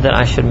wanted that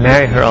I should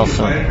marry her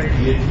also.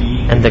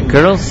 And the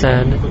girl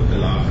said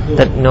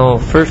that no,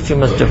 first you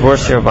must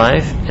divorce your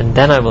wife and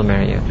then I will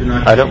marry you.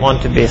 I don't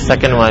want to be a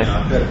second wife.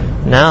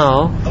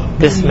 Now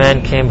this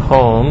man came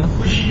home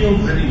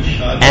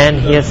and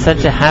he had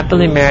such a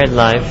happily married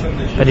life,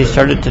 but he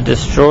started to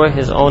destroy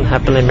his own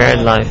happily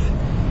married life.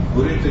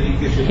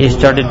 He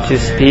started to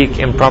speak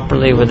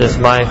improperly with his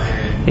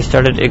wife. He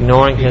started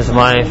ignoring his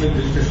wife.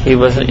 He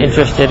wasn't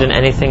interested in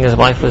anything his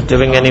wife was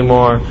doing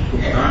anymore.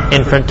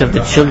 In front of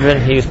the children,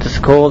 he used to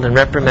scold and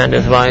reprimand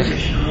his wife.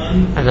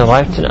 And the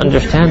wife didn't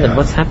understand that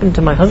what's happened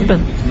to my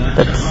husband,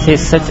 that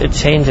he's such a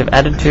change of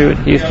attitude.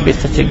 He used to be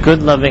such a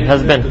good loving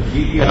husband,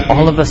 and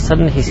all of a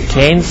sudden he's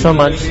changed so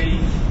much.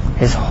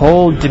 His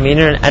whole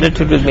demeanor and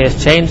attitude with me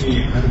has changed.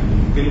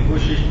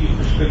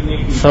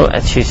 So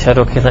she said,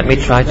 okay, let me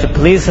try to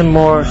please him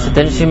more. So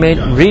then she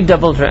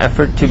redoubled her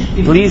effort to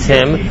please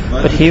him,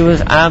 but he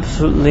was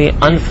absolutely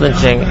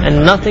unflinching,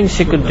 and nothing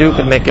she could do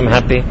could make him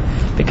happy,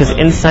 because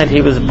inside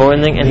he was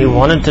boiling and he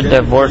wanted to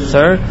divorce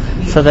her,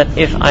 so that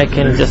if I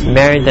can just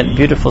marry that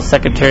beautiful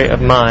secretary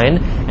of mine,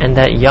 and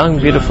that young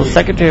beautiful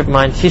secretary of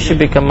mine, she should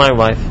become my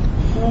wife.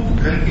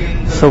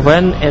 So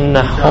when in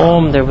the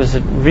home there was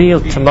a real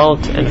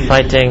tumult and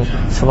fighting,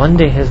 so one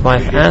day his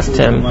wife asked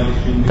him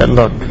that,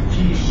 look,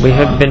 we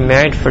have been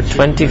married for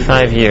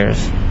 25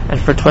 years, and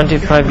for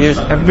 25 years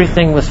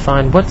everything was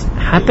fine. What's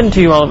happened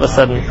to you all of a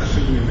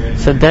sudden?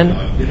 So then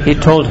he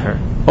told her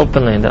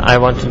openly that I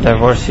want to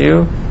divorce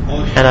you,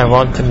 and I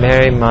want to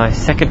marry my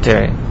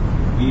secretary.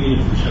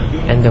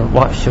 And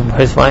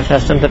his wife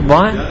asked him that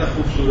why?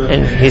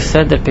 And he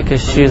said that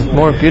because she is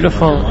more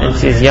beautiful, and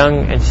she's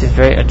young, and she's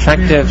very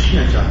attractive,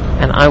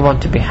 and I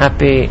want to be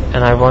happy,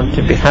 and I want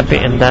to be happy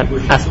in that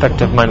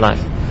aspect of my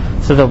life.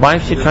 So the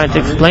wife, she tried to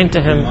explain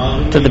to him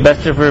to the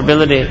best of her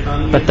ability,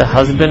 but the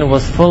husband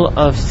was full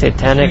of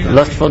satanic,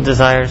 lustful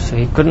desires, so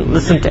he couldn't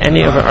listen to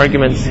any of her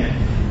arguments.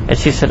 And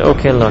she said,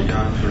 okay, look,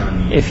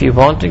 if you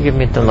want to give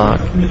me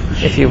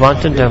talaq, if you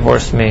want to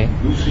divorce me,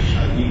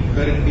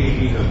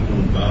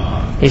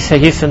 he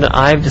said that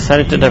I've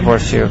decided to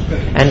divorce you,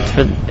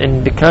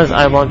 and because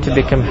I want to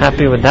become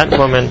happy with that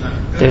woman,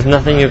 there's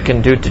nothing you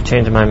can do to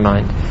change my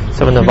mind.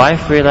 So when the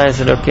wife realized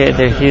that, okay,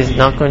 that he's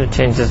not going to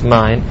change his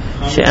mind,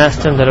 she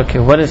asked him that, okay,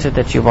 what is it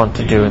that you want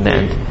to do in the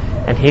end?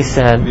 And he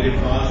said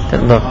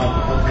that, look,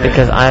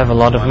 because I have a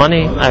lot of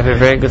money, I have a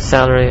very good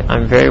salary,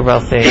 I'm very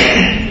wealthy,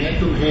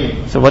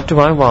 so what do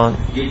I want?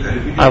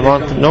 I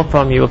want, no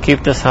problem, you will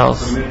keep this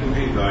house,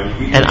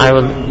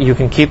 and you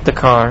can keep the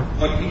car,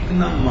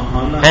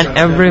 and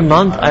every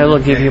month I will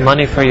give you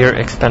money for your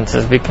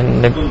expenses. We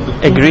can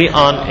agree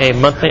on a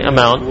monthly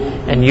amount,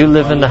 and you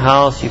live in the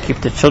house, you keep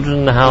the children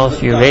in the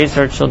house, you raise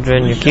our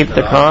children, you keep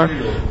the car,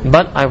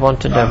 but I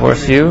want to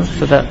divorce you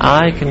so that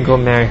I can go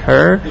marry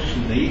her,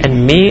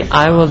 and me,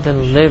 I will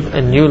then live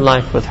a new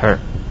life with her.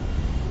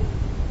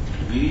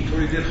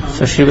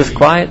 So she was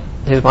quiet.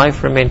 His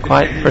wife remained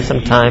quiet for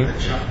some time,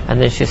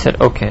 and then she said,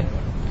 okay,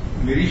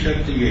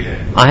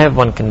 I have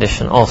one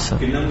condition also,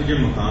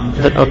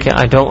 that, okay,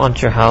 I don't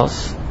want your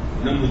house,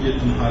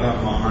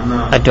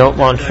 I don't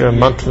want your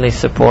monthly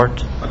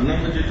support,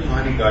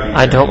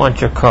 I don't want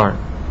your car.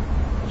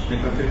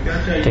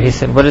 So he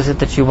said, what is it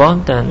that you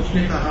want then?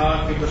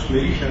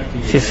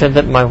 She said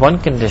that my one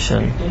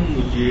condition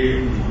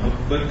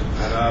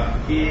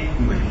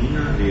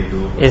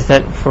is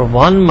that for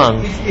 1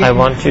 month I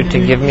want you to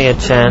give me a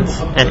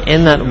chance, and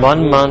in that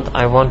 1 month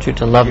I want you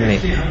to love me,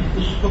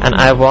 and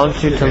I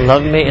want you to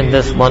love me in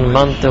this 1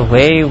 month the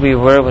way we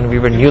were when we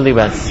were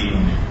newlyweds,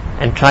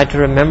 and try to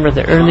remember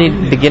the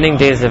early beginning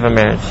days of a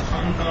marriage.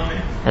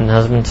 And the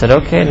husband said,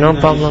 okay, no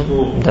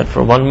problem. That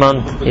for 1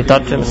 month, he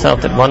thought to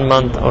himself that 1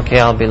 month, okay,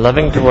 I'll be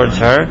loving towards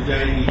her,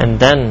 and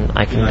then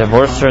I can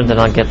divorce her, then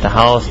I'll get the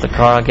house, the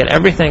car, I'll get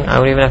everything. I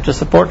won't even have to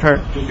support her.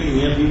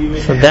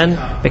 So then,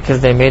 because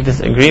they made this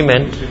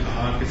agreement,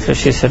 so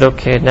she said,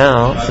 okay,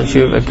 now, since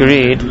you've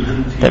agreed,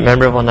 that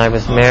remember when I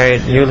was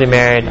married, newly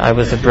married, I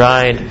was a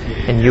bride,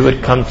 and you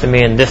would come to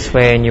me in this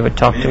way, and you would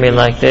talk to me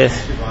like this,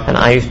 and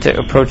I used to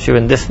approach you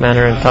in this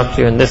manner and talk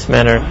to you in this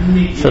manner,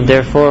 so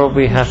therefore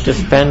we have to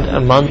spend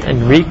a month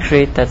and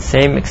recreate that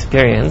same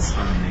experience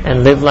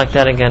and live like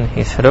that again.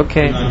 He said,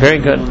 okay, very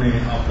good.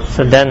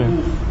 So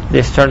then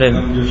they started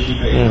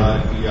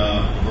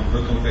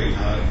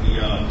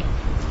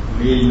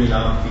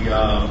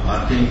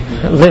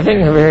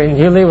living a very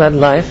newlywed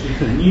life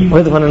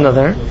with one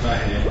another,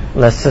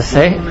 let's just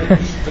say,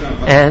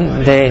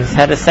 and they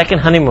had a second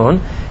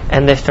honeymoon,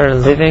 and they started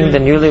living the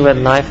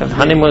newlywed life of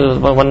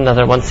honeymoon with one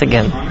another once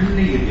again.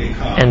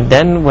 And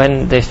then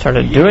when they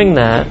started doing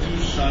that,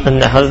 then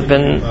the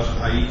husband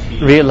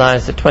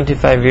realized that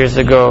 25 years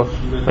ago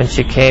when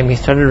she came, he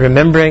started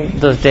remembering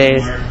those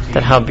days,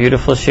 that how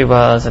beautiful she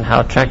was, and how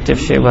attractive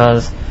she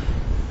was,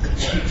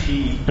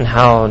 and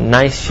how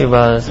nice she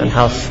was, and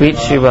how sweet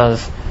she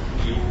was.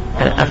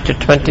 And after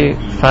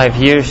 25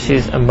 years,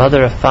 she's a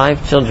mother of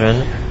 5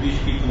 children,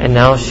 and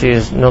now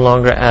she's no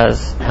longer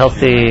as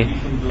healthy,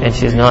 and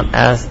she's not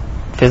as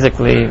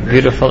physically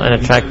beautiful and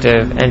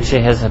attractive, and she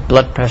has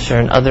blood pressure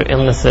and other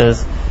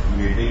illnesses,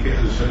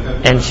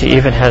 and she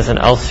even has an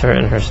ulcer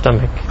in her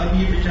stomach.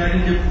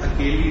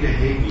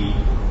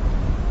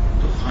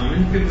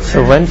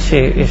 So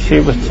if she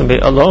was to be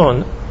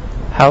alone,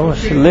 how will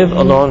she live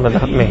alone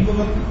without me?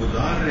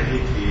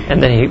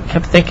 And then he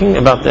kept thinking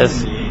about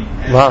this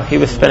while he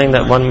was spending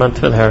that 1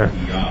 month with her,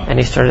 and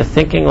he started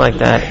thinking like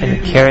that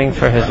and caring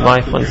for his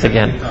wife once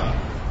again.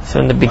 So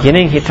in the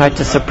beginning he tried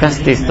to suppress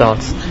these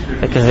thoughts,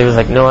 because he was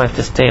like, no, I have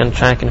to stay on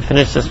track and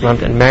finish this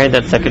month and marry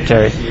that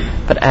secretary.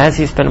 But as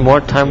he spent more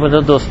time with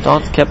her, those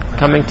thoughts kept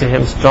coming to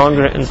him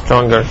stronger and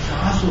stronger.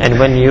 And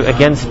when you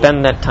again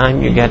spend that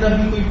time, you get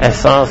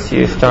ihsas,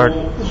 you start,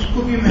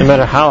 no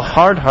matter how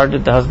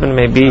hard-hearted the husband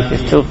may be, he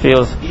still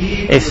feels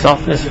a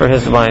softness for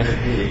his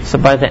wife. So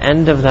by the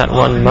end of that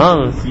 1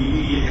 month,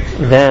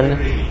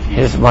 then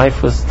his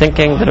wife was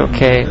thinking that,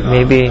 okay,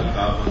 maybe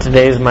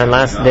today is my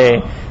last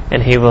day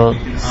and he will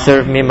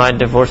serve me my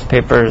divorce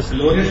papers.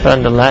 But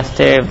on the last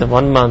day of the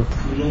 1 month,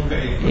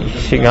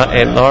 she got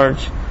a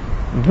large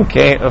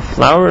bouquet of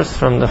flowers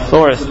from the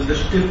florist,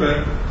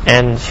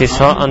 and she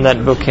saw on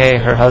that bouquet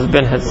her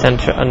husband had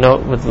sent her a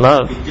note with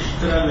love.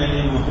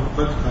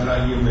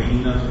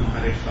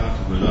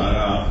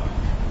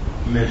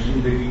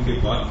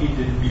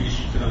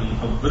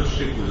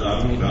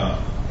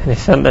 And he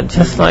said that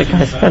just like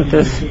I spent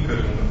this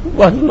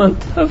 1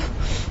 month of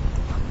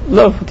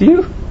love with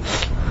you,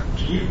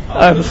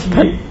 I will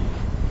spend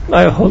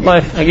my whole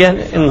life again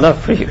in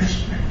love for you.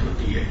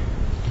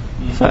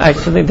 So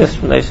actually this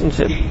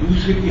relationship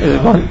is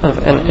one of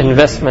an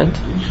investment,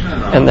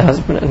 and the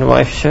husband and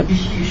wife should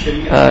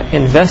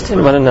invest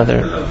in one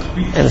another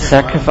and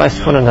sacrifice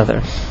one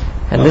another.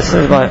 And this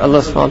is why Allah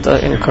subhanahu wa ta'ala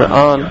in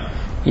Quran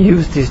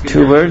used these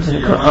two words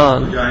in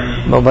Quran,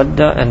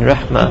 mawadda and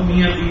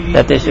rahma,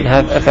 that they should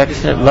have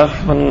affectionate love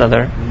for one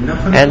another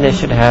and they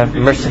should have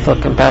merciful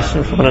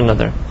compassion for one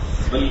another,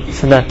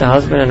 so that the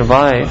husband and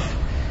wife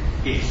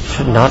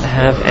should not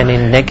have any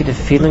negative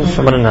feelings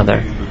for one another,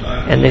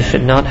 and they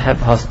should not have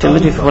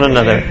hostility for one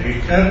another,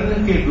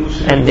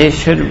 and they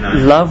should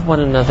love one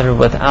another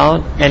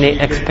without any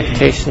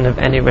expectation of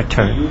any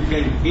return.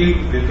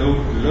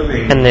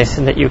 And they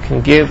said that you can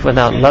give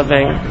without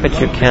loving,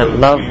 but you can't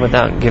love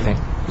without giving.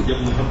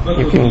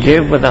 You can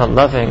give without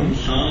loving,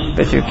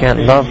 but you can't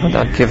love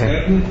without giving.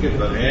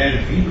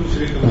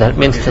 And that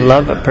means to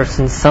love a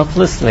person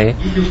selflessly,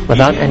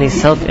 without any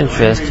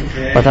self-interest,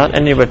 without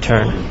any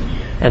return.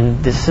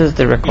 And this is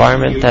the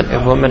requirement that a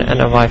woman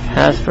and a wife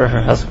has for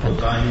her husband.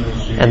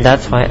 And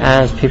that's why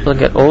as people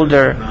get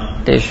older,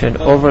 they should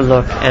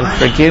overlook and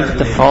forgive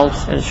the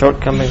faults and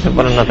shortcomings of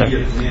one another.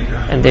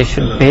 And they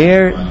should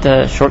bear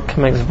the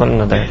shortcomings of one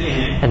another.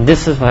 And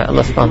this is why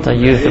Allah subhanahu wa ta'ala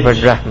used the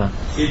word rahmah.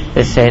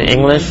 They say in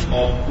English,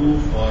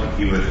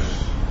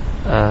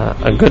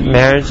 a good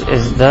marriage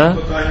is the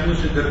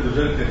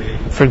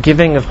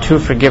forgiving of two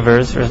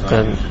forgivers, or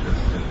the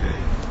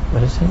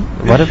what is it?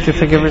 What of two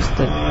forgivers?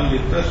 The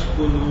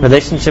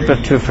relationship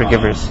of two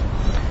forgivers.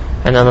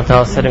 And Allah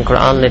Ta'ala said in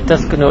Quran,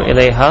 لِتَسْكُنُوا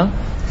إِلَيْهَا,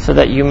 so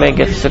that you may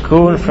get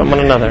sukoon from one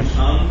another.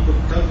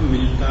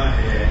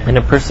 And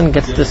a person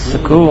gets this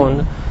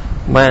sukoon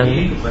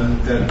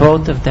when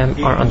both of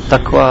them are on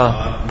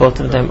taqwa, both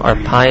of them are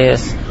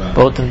pious,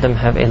 both of them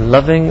have a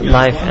loving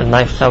life and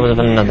lifestyle with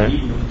one another.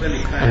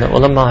 And the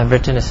ulama have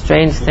written a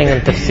strange thing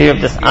in tafsir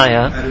of this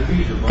ayah.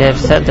 They have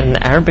said that in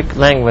the Arabic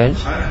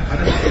language,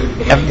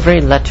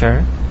 every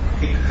letter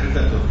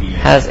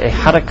has a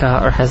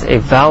harakah or has a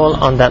vowel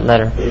on that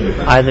letter,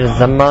 either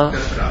dhamma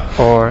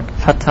or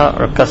fatha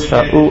or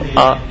kasra, u,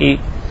 a, i.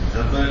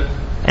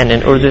 And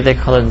in Urdu they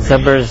call it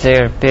zabar,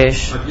 zair,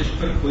 pesh.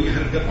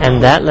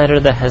 And that letter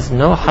that has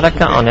no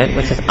harakah on it,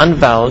 which is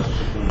unvoweled,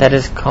 that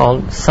is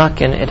called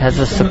sakin. It has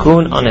a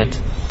sukoon on it.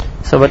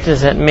 So what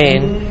does that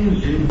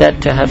mean?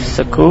 That to have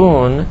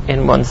sukoon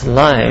in one's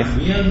life,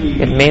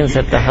 it means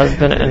that the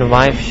husband and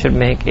wife should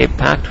make a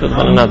pact with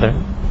one another,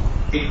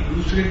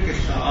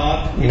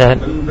 that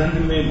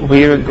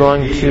we are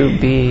going to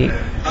be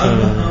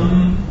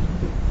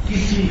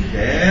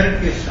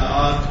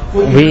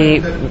we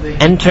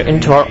enter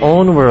into our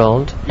own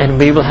world and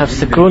we will have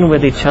sukoon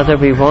with each other.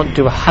 We won't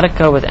do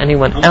harakah with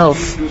anyone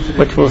else,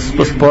 which will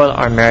spoil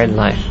our married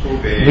life.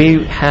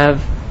 We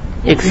have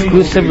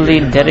exclusively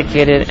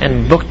dedicated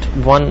and booked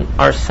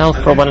ourselves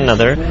for one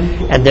another,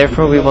 and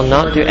therefore we will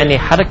not do any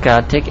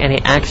harakah, take any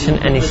action,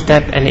 any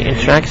step, any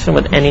interaction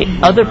with any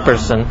other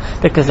person,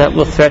 because that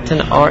will threaten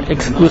our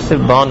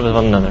exclusive bond with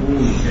one another.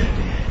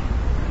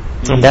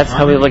 And that's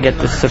how we will get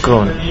this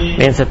sukoon. It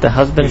means that the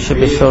husband should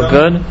be so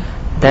good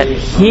that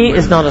he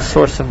is not a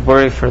source of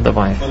worry for the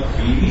wife.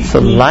 So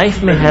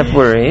life may have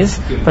worries,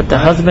 but the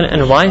husband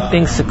and wife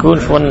being sukoon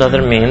for one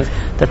another means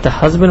that the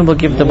husband will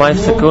give the wife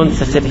sukoon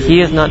such that he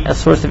is not a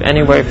source of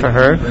any worry for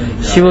her.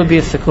 She will be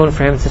a sukoon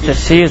for him such that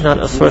she is not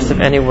a source of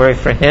any worry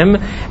for him.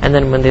 And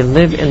then when they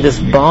live in this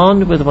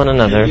bond with one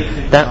another,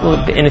 that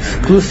will be an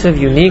exclusive,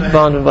 unique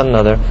bond with one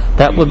another,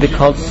 that will be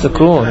called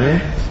sukoon.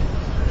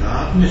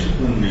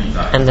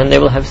 And then they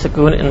will have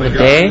sukoon in the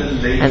day,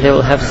 and they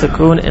will have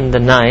sukoon in the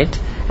night.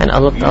 And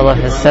Allah Ta'ala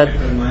has said,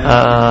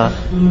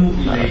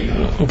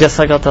 just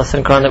like Allah Ta'ala said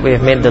in Quran that we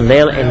have made the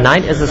layl a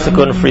night as a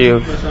sukoon for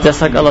you,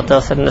 just like Allah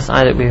Ta'ala said in this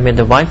ayah that we have made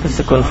the wife a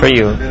sukoon for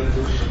you.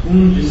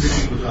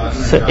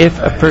 So if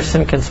a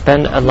person can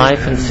spend a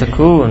life in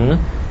sukoon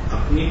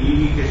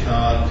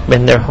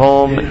in their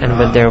home and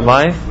with their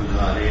wife,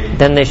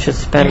 then they should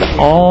spend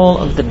all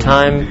of the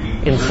time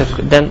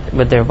then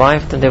with their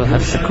wife, then they will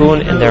have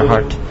sukoon in their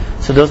heart.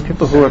 So those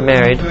people who are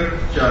married,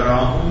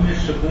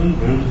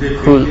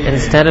 who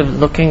instead of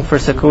looking for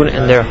sukoon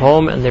in their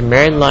home and their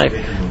married life,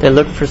 they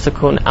look for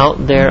sukoon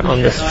out there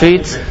on the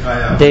streets,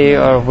 they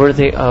are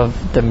worthy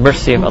of the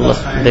mercy of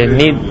Allah. They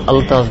need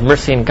Allah Ta'ala's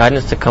mercy and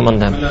guidance to come on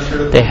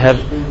them. They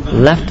have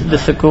left the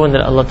sukoon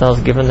that Allah Ta'ala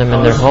has given them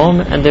in their home,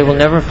 and they will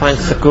never find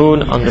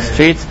sukoon on the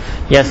streets.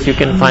 Yes, you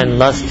can find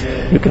lust,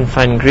 you can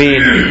find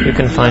greed, you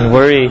can find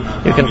worry,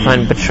 you can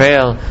find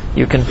betrayal,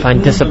 you can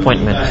find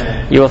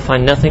disappointment. You will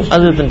find nothing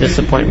other than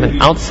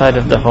disappointment outside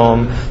of the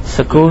home.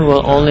 Sukoon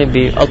will only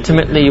be,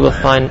 ultimately you will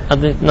find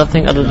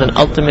nothing other than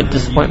ultimate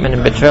disappointment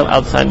and betrayal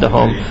outside the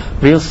home.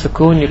 Real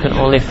sukoon you can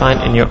only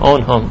find in your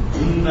own home.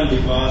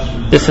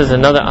 This is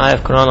another ayah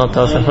of Quran. Allah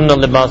tells us, "Hunna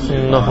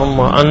libasun lahum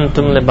wa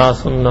antum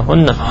libasun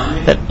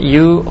lahunna," that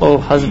you, O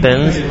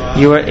husbands,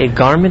 you are a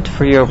garment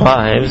for your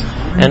wives,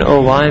 and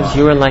O wives,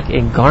 you are like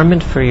a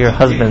garment for your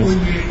husbands.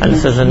 And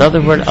this is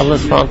another word Allah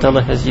subhanahu wa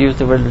ta'ala has used,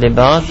 the word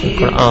libas in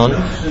Quran.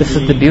 This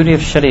is the beauty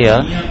of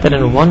Sharia, that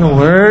in one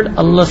word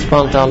Allah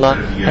subhanahu wa ta'ala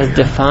has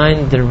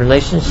defined the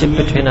relationship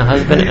between a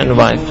husband and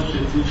wife.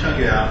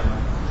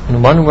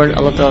 In one word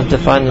Allah ta'ala has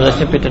defined the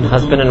relationship between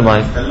husband and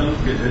wife.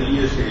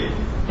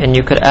 And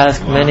you could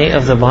ask many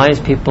of the wise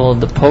people,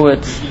 the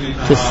poets,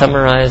 to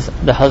summarize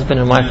the husband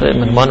and wife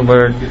in one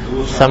word.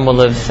 Some will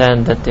have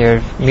said that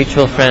they're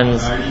mutual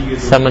friends.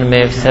 Someone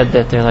may have said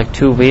that they're like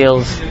two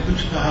wheels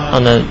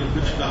on a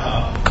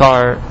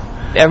car.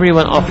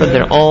 Everyone offered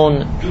their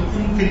own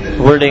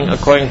wording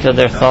according to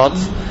their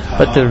thoughts.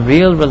 But the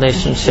real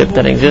relationship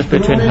that exists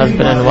between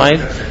husband and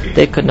wife,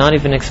 they could not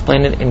even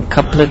explain it in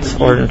couplets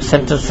or in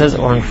sentences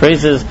or in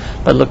phrases.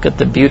 But look at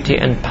the beauty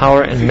and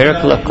power and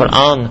miracle of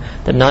Quran,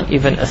 that not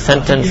even a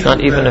sentence, not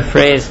even a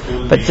phrase,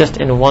 but just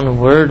in one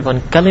word, one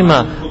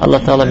kalima, Allah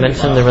Ta'ala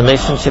mentioned the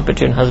relationship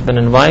between husband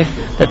and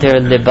wife, that they are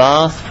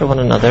libas for one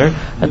another,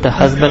 that the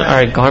husband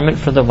are a garment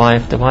for the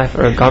wife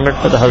are a garment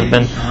for the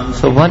husband.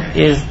 So what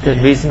is the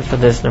reason for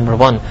this? Number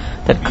one,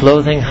 that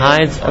clothing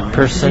hides a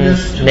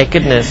person's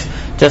nakedness,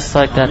 just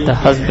like that the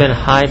husband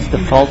hides the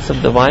faults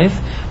of the wife,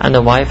 and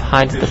the wife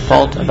hides the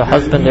fault of the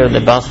husband. They are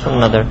libas for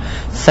another.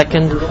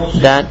 Second,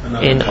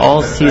 that in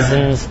all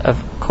seasons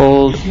of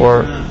cold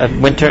or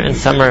of winter and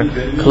summer,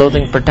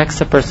 clothing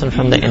protects a person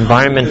from the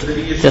environment.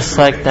 Just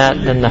like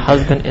that, then the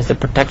husband is a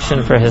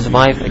protection for his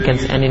wife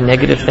against any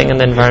negative thing in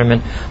the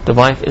environment. The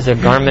wife is a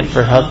garment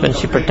for her husband.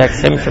 She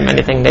protects him from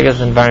anything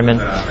negative in the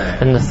environment.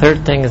 And the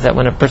third thing is that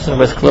when a person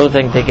wears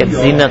clothing, they get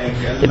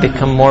zinat, they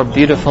become more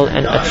beautiful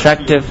and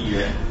attractive.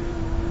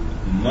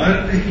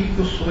 And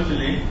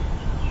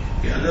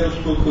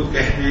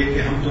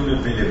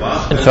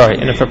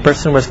if a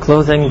person wears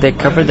clothing, they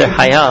cover their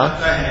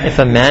haya. If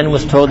a man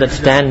was told that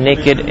stand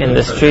naked in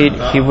the street,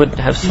 he would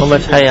have so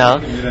much haya,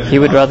 he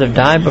would rather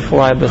die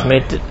before I was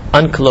made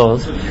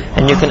unclothed.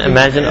 And you can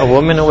imagine a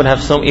woman who would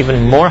have some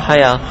even more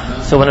haya.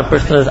 So when a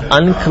person is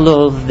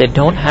unclothed, they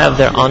don't have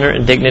their honor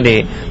and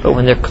dignity. But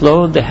when they're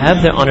clothed, they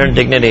have their honor and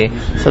dignity.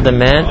 So the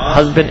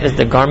husband is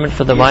the garment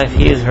for the wife.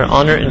 He is her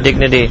honor and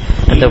dignity.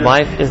 And the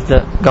wife is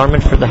the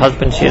garment for the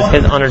husband. She is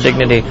his honor and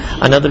dignity.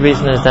 Another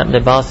reason is that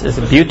libas is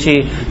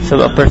beauty. So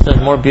a person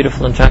is more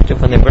beautiful and attractive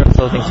when they wear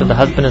clothing. So the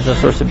husband is a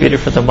source of beauty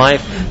for the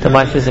wife. The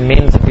wife is a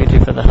means of beauty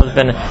for the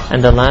husband.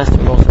 And the last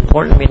and most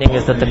important meaning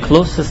is that the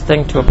closest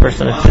thing to a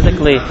person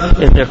physically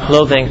is their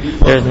clothing.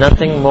 There is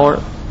nothing more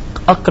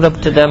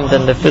aqrab to them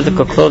than the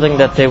physical clothing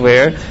that they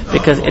wear,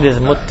 because it is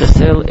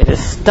muttasil, it is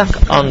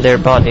stuck on their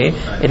body,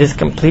 it is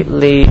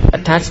completely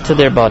attached to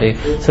their body.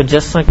 So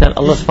just like that,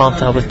 Allah subhanahu wa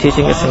ta'ala was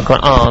teaching us in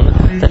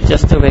Quran that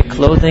just the way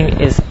clothing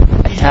is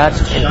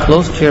attached and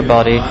close to your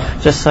body,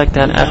 just like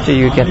that after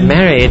you get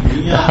married,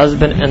 the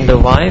husband and the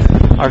wife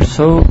are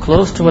so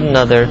close to one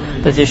another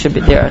that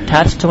they are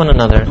attached to one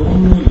another,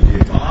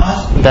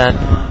 that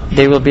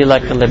they will be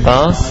like a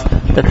libas,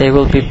 that they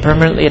will be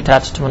permanently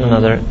attached to one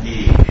another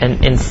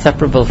and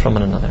inseparable from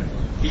one another.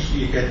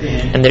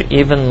 And they're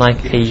even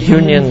like a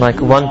union,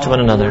 like one to one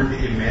another.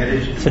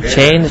 So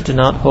chains do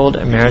not hold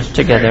a marriage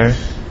together,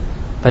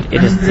 but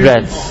it is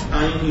threads,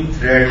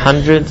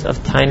 hundreds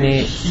of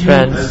tiny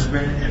threads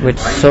which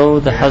sew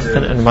the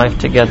husband and wife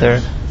together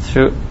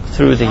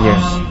through the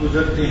years.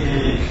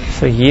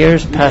 So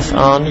years pass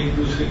on,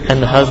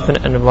 and the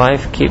husband and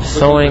wife keep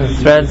sewing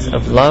threads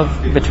of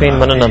love between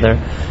one another,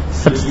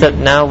 such that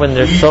now when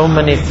there's so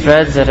many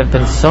threads that have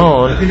been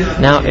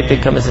sewn, now it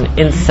becomes an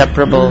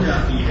inseparable,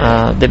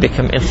 they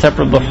become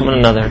inseparable from one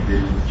another.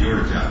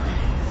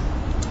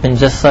 And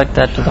just like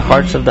that, the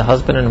hearts of the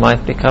husband and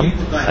wife become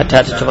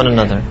attached to one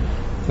another.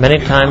 Many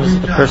times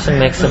a person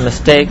makes a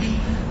mistake.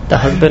 The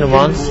husband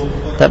wants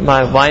that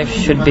my wife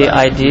should be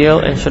ideal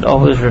and should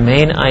always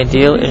remain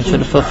ideal and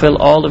should fulfill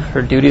all of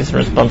her duties and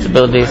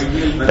responsibilities.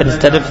 But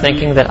instead of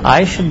thinking that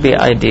I should be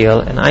ideal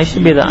and I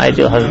should be the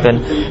ideal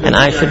husband and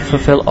I should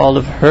fulfill all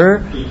of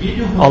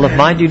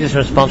my duties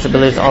and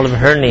responsibilities, all of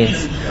her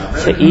needs.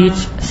 So each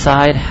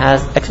side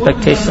has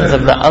expectations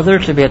of the other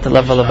to be at the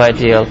level of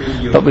ideal,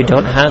 but we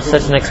don't have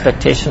such an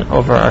expectation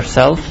over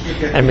ourselves,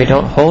 and we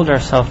don't hold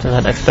ourselves to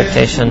that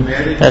expectation.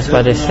 That's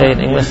why they say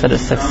in English that a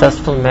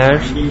successful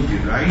marriage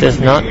does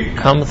not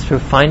come through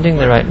finding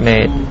the right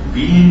mate,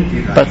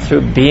 but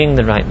through being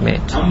the right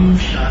mate.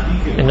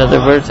 In other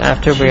words,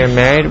 after we are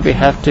married, we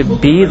have to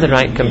be the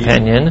right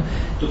companion,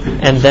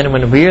 and then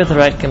when we are the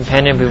right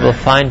companion, we will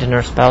find in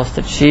our spouse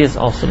that she is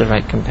also the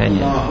right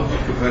companion.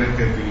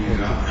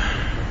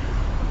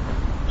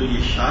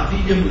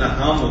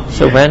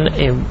 So when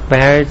a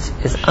marriage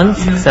is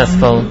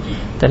unsuccessful,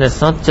 then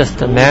it's not just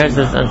the marriage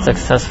that's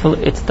unsuccessful,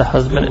 it's the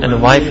husband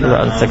and wife who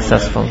are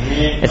unsuccessful.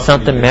 It's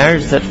not the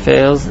marriage that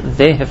fails,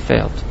 they have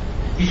failed.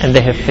 And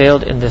they have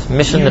failed in this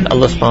mission that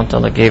Allah subhanahu wa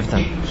ta'ala gave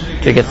them,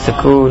 to get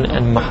sukoon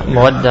and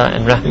mawadda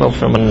and rahmah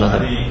from one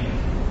another.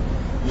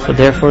 So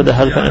therefore the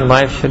husband and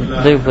wife should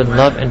live with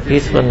love and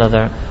peace with one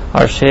another.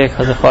 Our Shaykh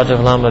Hazrat Khwaja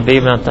Ghulam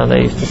Habib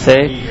used to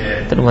say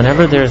that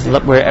wherever there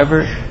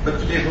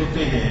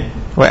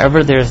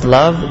is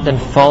love, then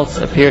faults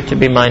appear to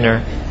be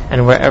minor.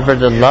 And wherever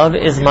the love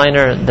is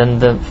minor, then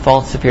the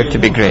faults appear to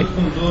be great.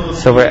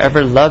 So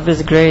wherever love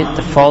is great,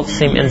 the faults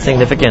seem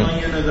insignificant.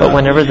 But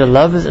whenever the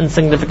love is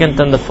insignificant,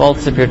 then the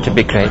faults appear to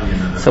be great.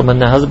 So when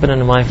the husband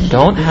and wife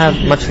don't have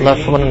much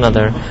love for one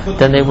another,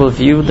 then they will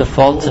view the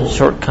faults and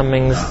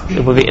shortcomings,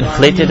 it will be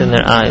inflated in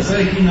their eyes.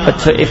 But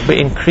so if we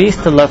increase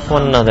the love for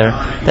one another,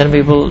 then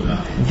we will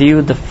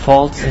view the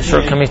faults and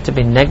shortcomings to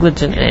be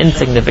negligent and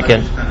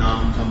insignificant.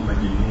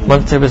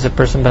 Once there was a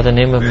person by the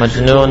name of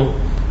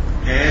Majnoon,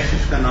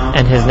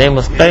 and his name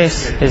was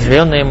Qais. His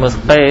real name was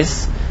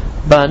Qais,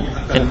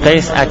 and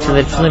Qais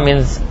actually literally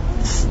means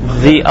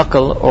the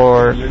aql,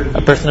 or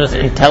a person who is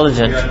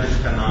intelligent.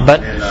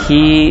 But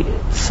he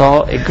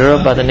saw a girl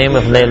by the name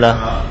of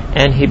Layla,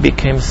 and he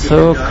became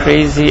so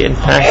crazy and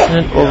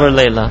passionate over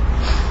Layla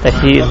that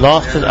he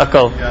lost his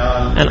aql,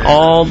 and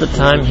all the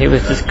time he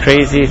was just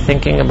crazy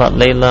thinking about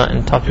Layla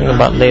and talking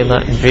about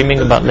Layla and dreaming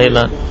about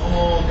Layla.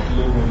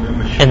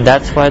 And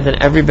that's why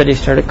then everybody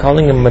started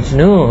calling him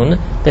Majnoon,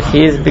 that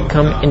he has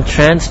become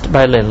entranced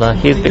by Layla,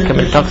 he has become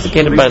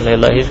intoxicated by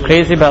Layla, he is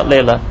crazy about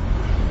Layla.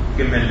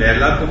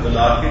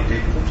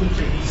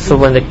 So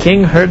when the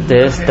king heard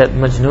this, that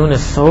Majnoon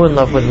is so in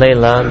love with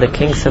Layla, the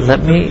king said,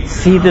 let me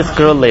see this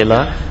girl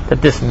Layla,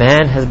 that this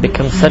man has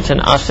become such an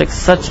ashiq,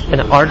 such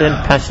an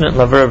ardent, passionate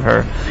lover of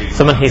her.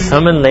 So when he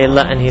summoned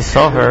Layla and he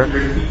saw her,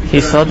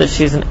 he saw that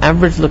she's an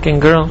average looking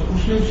girl.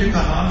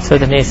 So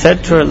then he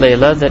said to her,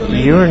 Layla, that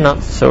you're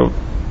not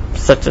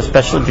such a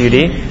special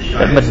beauty,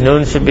 that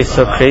Majnoon should be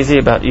so crazy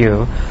about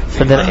you.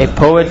 So then a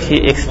poet,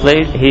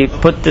 he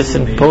put this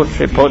in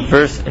poetry,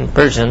 verse in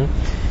Persian.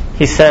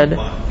 He said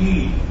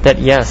that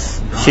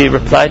yes, she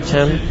replied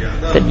to him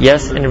that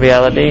yes, in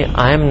reality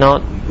I am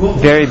not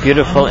very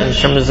beautiful in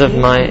terms of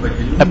my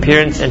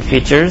appearance and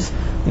features,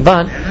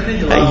 but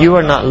you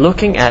are not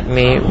looking at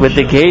me with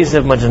the gaze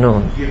of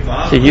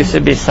Majnoon. So you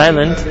should be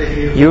silent.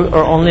 You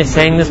are only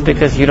saying this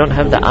because you don't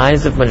have the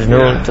eyes of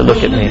Majnoon to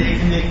look at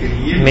me.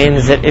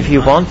 Means that if you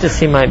want to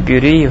see my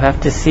beauty, you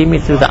have to see me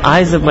through the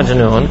eyes of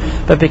Majnoon,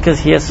 but because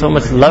he has so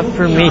much love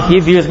for me, he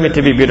views me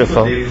to be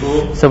beautiful.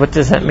 So what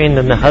does that mean?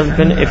 Then the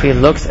husband, if he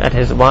looks at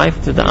his wife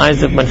through the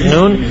eyes of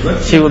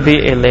Majnoon, she will be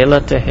a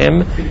Layla to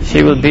him,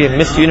 she will be a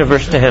Miss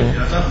Universe to him,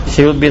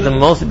 she will be the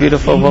most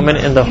beautiful woman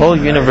in the whole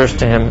universe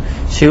to him,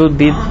 she will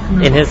be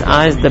in his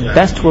eyes the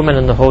best woman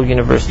in the whole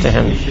universe to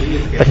him.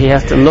 But he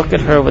has to look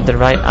at her with the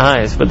right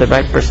eyes, with the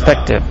right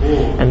perspective.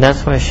 And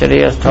that's why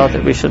Sharia has taught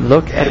that we should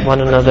look at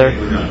one another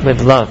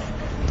with love.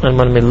 And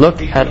when we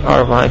look at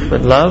our wife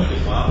with love,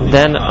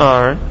 then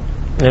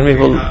we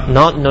will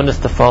not notice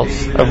the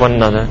faults of one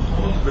another.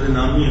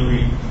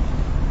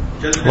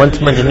 Once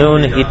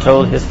Majnoon, he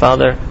told his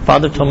father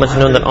told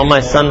Majnoon that, oh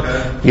my son,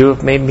 you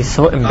have made me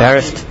so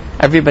embarrassed.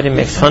 Everybody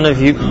makes fun of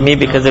me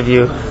because of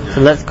you. So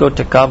let's go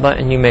to Kaaba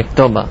and you make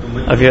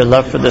tawbah of your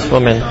love for this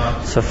woman.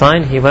 So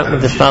fine, he went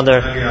with his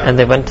father and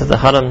they went to the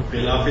haram.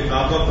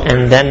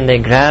 And then they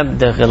grabbed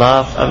the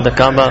ghilaf of the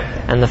Kaaba,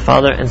 and the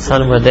father and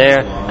son were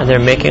there and they're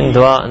making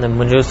dua, and the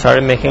Majnoon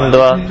started making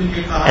dua.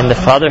 And the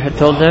father had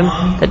told them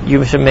that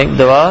you should make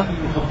dua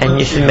and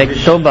you should make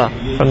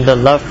tawbah from the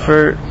love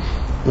for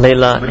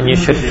Layla, and you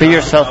should free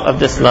yourself of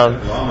this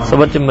love. So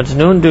what did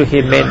Majnoon do?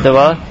 He made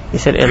dua. He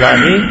said,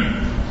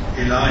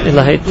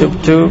 Ilahi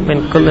tubtu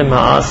min kulli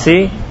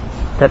ma'asi,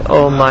 that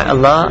oh my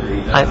Allah,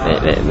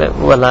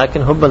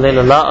 walakin hubba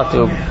Layla la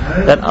atub,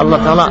 that Allah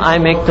Ta'ala, I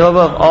make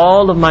tawbah of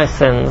all of my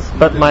sins,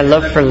 but my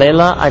love for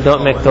Layla, I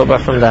don't make tawbah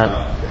from that.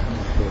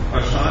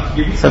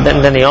 So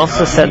then he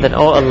also said that,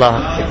 oh Allah,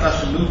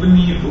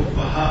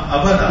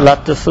 la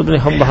tusubni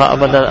hubbaha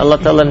abada, Allah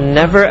Ta'ala,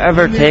 never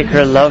ever take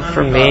her love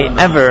from me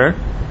ever.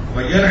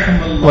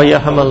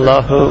 وَيَرْحَمَ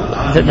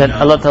that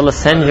Allah Ta'ala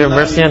send your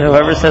mercy on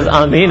whoever says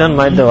Ameen on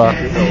my dua.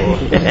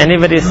 If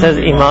anybody says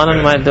Iman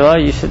on my dua,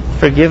 you should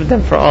forgive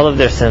them for all of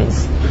their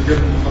sins.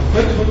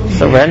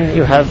 So when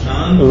you have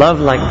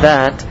love like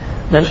that,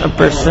 then a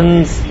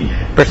person's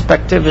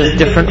perspective is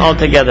different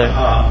altogether.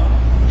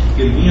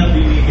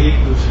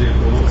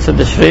 So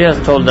the Sharia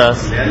has told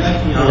us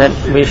that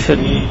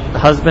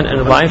husband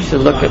and wife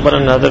should look at one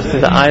another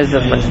through the eyes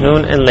of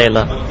Majnoon and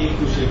Layla,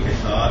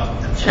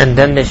 and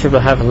then they should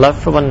have love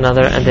for one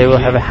another, and they will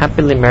have a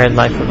happily married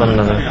life with one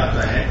another.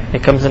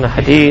 It comes in a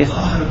hadith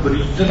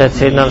that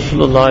Sayyidina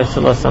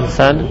Rasulullah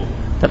said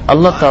that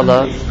Allah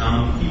Ta'ala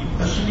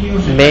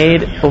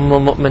made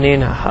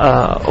Mu'mineen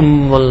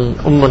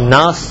Ummul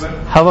Nas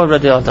Hawa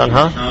radiallahu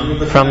anha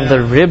from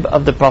the rib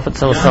of the Prophet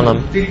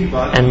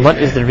ﷺ. And what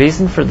is the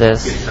reason for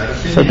this?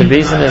 So the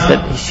reason is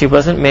that she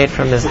wasn't made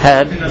from his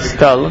head, his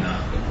skull.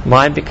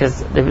 Why?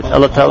 Because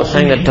Allah Ta'ala was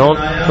saying that don't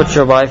put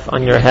your wife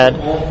on your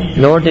head,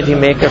 nor did He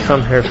make her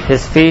from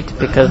his feet,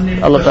 because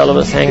Allah Ta'ala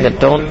was saying that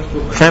don't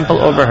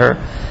trample over her.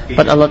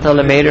 But Allah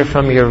Ta'ala made her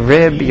from your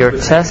rib, your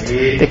chest,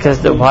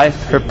 because the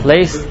wife, her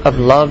place of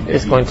love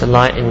is going to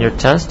lie in your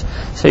chest,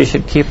 so you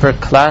should keep her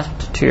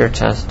clasped to your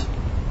chest.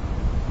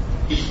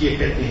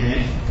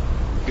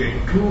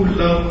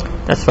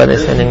 That's why they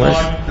say in English,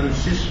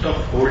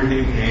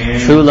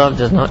 true love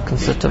does not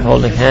consist of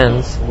holding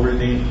hands,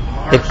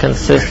 it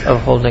consists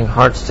of holding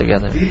hearts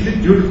together.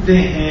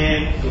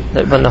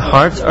 That when the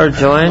hearts are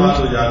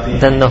joined,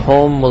 then the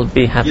home will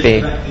be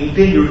happy.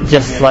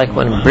 Just like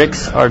when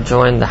bricks are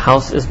joined, the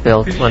house is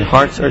built. When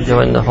hearts are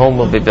joined, the home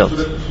will be built.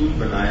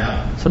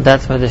 So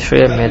that's why the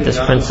Sharia made this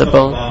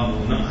principle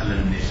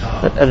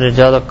that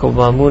Ar-Rijalu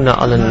Qawwamuna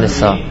 'ala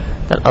an-Nisa,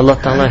 that Allah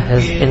Ta'ala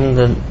has in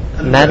the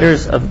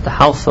matters of the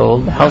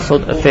household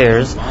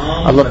affairs,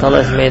 Allah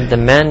Ta'ala has made the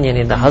man,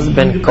 yani the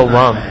husband,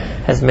 Qawwam,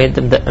 has made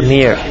them the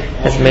Amir,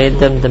 has made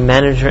them the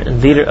manager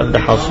and leader of the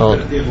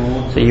household.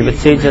 So you would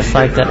see just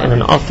like that in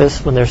an office,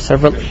 when there are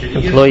several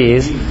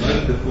employees,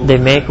 they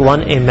make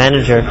one a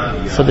manager.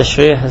 So the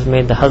Sharia has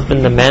made the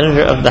husband the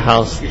manager of the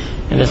house,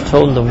 and has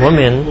told the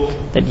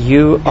woman that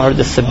you are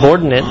the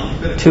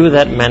subordinate to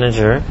that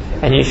manager,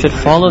 and you should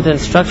follow the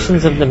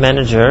instructions of the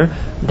manager,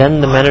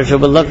 then the manager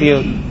will love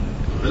you.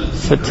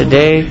 So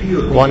today,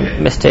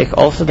 one mistake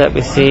also that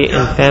we see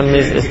in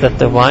families is that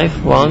the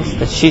wife wants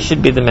that she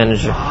should be the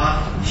manager.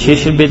 She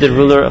should be the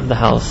ruler of the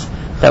house.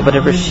 That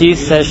whatever she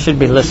says should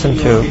be listened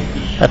to.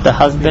 That the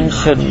husband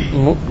should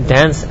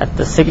dance at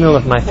the signal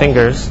of my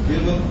fingers.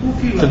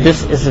 So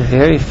this is a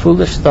very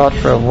foolish thought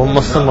for a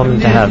Muslim woman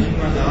to have.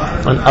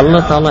 When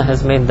Allah Ta'ala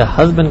has made the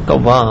husband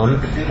Qawwam,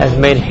 has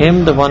made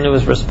him the one who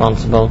is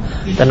responsible,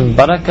 then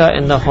barakah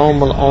in the home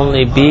will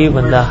only be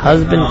when the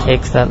husband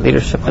takes that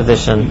leadership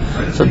position.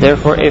 So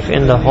therefore, if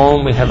in the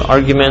home we have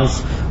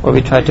arguments, or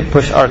we try to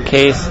push our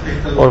case,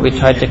 or we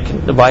try to,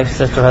 the wife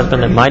says to her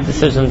husband that my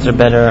decisions are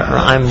better, or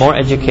I'm more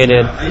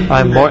educated, or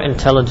I'm more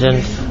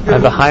intelligent, I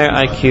have a higher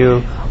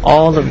IQ,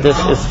 all of this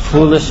is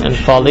foolish and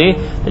folly.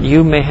 That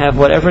you may have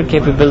whatever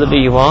capability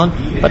you want,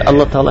 but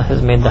Allah Ta'ala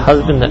has made the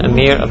husband the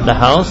Amir of the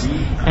house,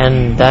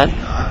 and that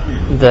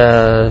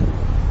the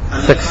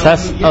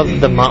success of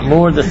the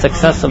Ma'mur, the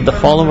success of the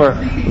follower,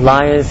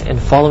 lies in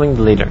following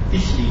the leader.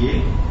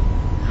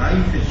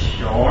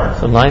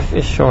 So life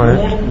is short.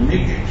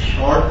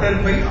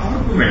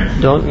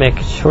 Don't make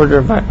it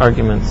shorter by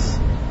arguments.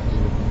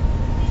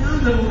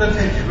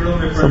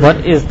 So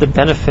what is the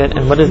benefit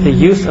and what is the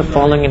use of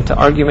falling into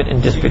argument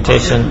and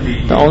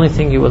disputation? The only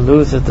thing you will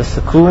lose is the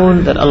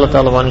sukoon that Allah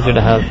Ta'ala wanted you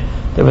to have.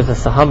 There was a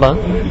Sahaba,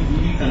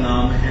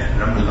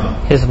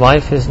 his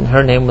wife,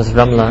 her name was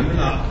Ramla,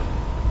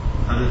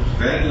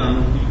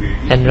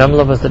 and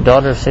Ramla was the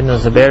daughter of Sayyidina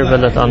Zubair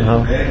radhiyallahu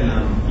anhu,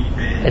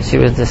 and she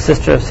was the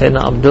sister of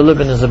Sayyidina Abdullah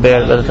bin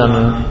Zubair radhiyallahu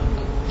anhu.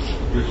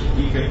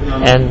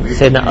 And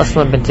Sayyidina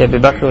Asma bint Abi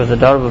Bakr was the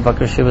daughter of Abu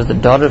Bakr. She was the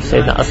daughter of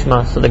Sayyidina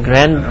Asma, so the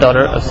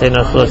granddaughter of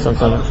Sayyidina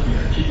Rasulullah.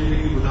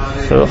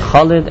 So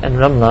Khalid and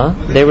Ramla,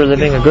 they were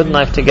living a good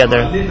life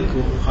together,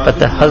 but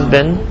the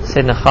husband,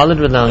 Sayyidina Khalid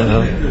radhiyallahu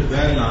anhu,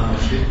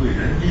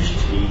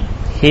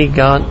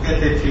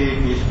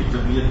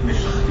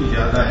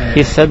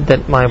 he said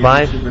that my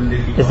wife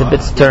is a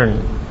bit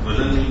stern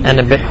and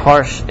a bit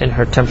harsh in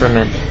her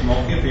temperament.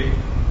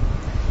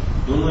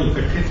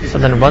 So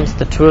then once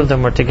the two of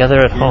them were together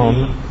at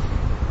home,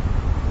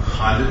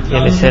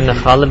 Sayyidina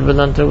Khalid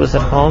bin was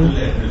at home,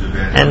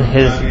 and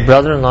his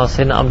brother-in-law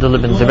Sayyidina Abdullah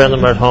bin Zubair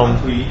were at home,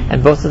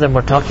 and both of them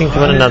were talking to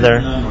one another.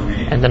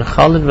 And then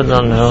Khalid bin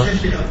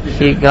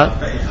he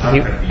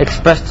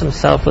expressed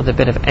himself with a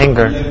bit of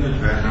anger,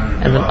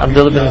 and then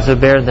Abdullah bin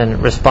Zubair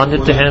then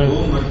responded to him,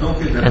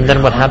 and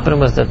then what happened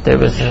was that there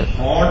was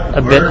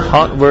a bit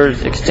hot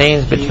words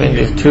exchanged between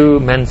these two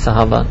men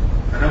Sahaba.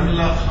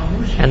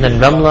 And then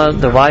Ramla,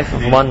 the wife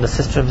of one, the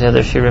sister of the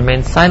other, she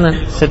remained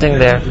silent, sitting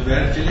there.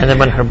 And then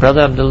when her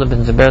brother Abdullah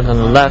bin Zubair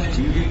left,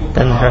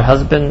 then her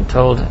husband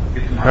told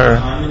her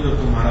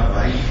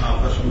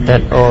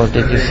that, oh,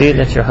 did you see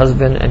that your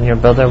husband and your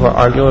brother were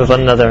arguing with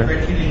one another,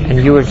 and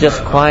you were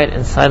just quiet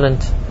and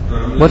silent?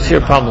 What's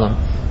your problem?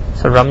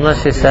 So Ramla,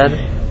 she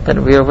said that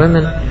we are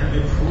women,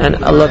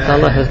 and Allah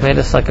Ta'ala has made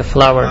us like a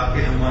flower,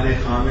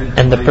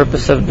 and the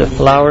purpose of the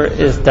flower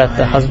is that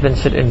the husband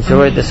should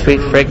enjoy the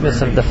sweet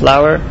fragrance of the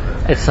flower.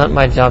 It's not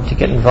my job to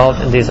get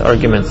involved in these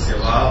arguments.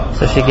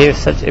 So she gave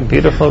such a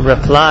beautiful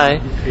reply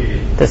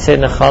that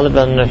Sayyidina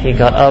Khalid, he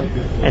got up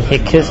and he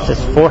kissed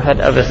his forehead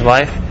of his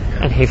wife,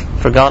 and he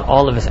forgot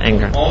all of his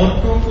anger.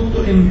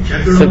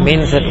 So it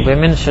means that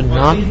women should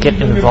not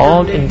get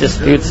involved in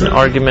disputes and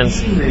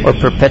arguments or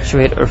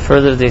perpetuate or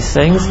further these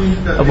things.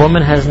 A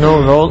woman has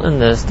no role in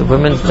this. The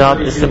woman's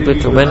job is simply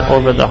to win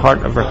over the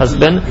heart of her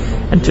husband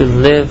and to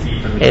live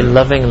a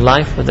loving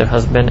life with her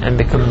husband and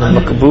become the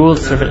maqbool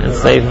servant and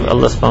slave of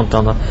Allah subhanahu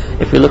wa ta'ala.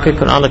 If we look at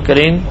Quran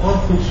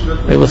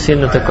al-Kareem, we will see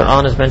that the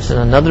Quran has mentioned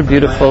another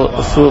beautiful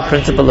usul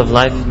principle of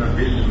life,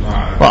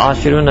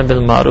 وَعَاشِرُونَ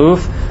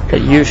بِالْمَعْرُوفِ,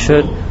 that you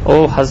should,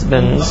 O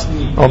husbands,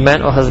 O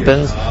men, O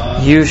husbands,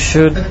 you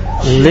should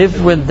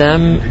live with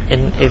them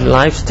in a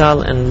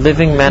lifestyle and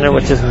living manner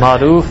which is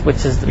ma'ruf,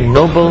 which is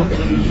noble,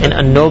 in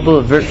a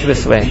noble,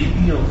 virtuous way.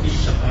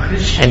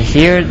 And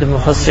here the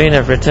Mufassirin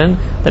have written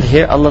that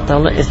here Allah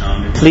Ta'ala is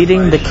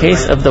pleading the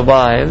case of the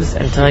wives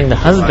and telling the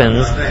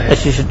husbands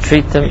that you should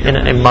treat them in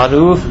a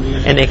ma'ruf,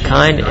 in a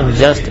kind and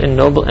just and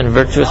noble and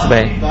virtuous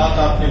way.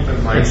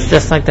 It's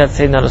just like that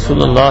Sayyidina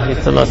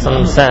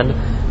Rasulullah said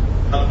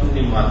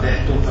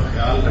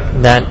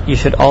that you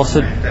should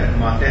also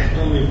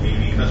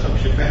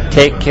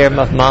take care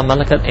of ma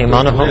malakat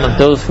aymanuhum, of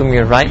those whom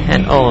your right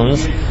hand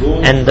owns,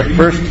 and the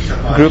first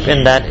group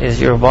in that is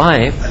your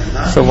wife.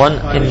 So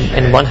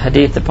in one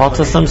hadith the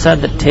Prophet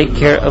said that take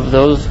care of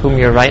those whom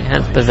your right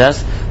hand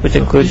possess, which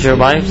includes your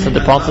wife. So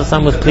the Prophet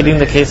was pleading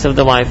the case of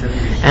the wife,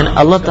 and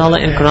Allah Ta'ala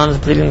in Quran is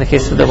pleading the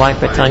case of the wife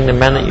by telling the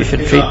man that you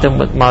should treat them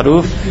with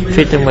ma'ruf,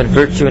 treat them with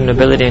virtue and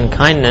nobility and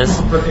kindness.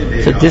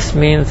 So this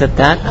means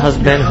that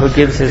husband who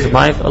gives his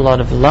wife a lot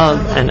of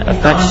love and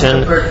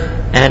affection,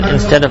 and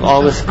instead of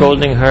always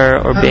scolding her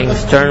or being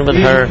stern with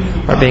her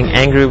or being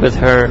angry with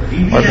her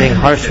or being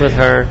harsh with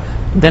her,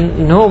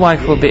 then no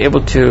wife will be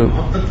able to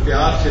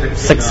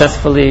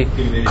successfully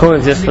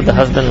coexist with the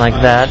husband like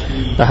that.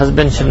 The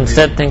husband should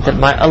instead think that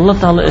my Allah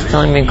Ta'ala is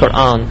telling me in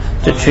Quran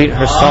to treat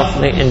her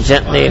softly and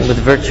gently and with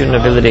virtue and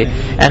nobility,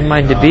 and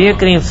my Nabi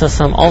Kareem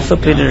Sallallahu also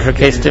pleaded her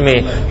case to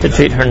me to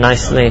treat her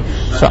nicely.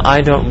 So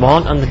I don't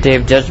want on the day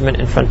of judgment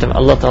in front of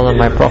Allah Ta'ala and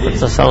my Prophet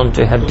Sallallahu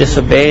to have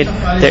disobeyed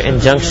their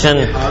injunction,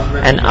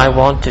 and I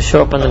want to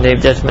show up on the day of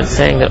judgment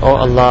saying that, oh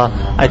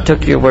Allah, I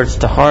took your words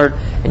to heart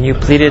and you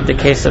pleaded the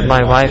case of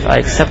my wife, I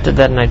accepted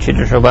that and I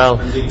treated her well.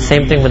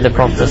 Same thing with the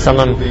Prophet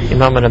ﷺ.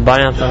 Imam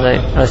al-Rabbani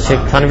Sheikh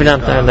Thanvi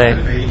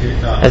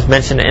has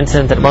mentioned an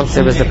incident that once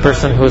there was a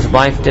person whose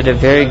wife did a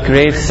very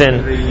grave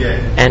sin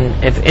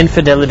and of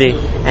infidelity,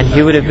 and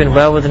he would have been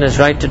well within his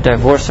right to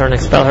divorce her and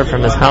expel her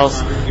from his house,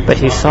 but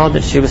he saw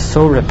that she was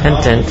so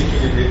repentant,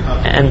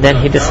 and then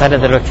he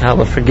decided that okay, I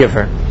will forgive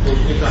her.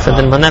 So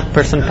then when that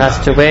person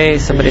passed away,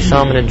 somebody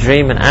saw him in a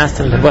dream and asked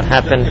him what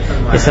happened.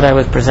 He said, I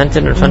was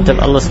presented in front of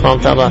Allah subhanahu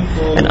wa ta'ala,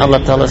 and Allah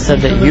Ta'ala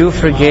said that you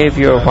forgave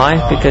your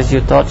wife because you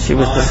thought she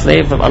was the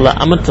slave of Allah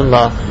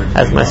Amatullah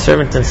as my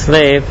servant and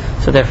slave,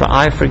 so therefore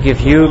I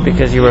forgive you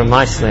because you were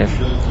my slave.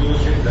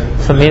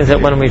 So it means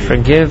that when we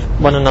forgive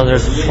one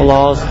another's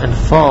flaws and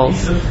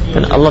faults,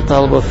 then Allah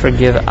Ta'ala will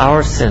forgive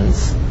our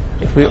sins.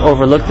 If we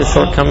overlook the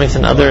shortcomings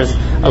in others,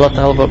 Allah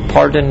Ta'ala will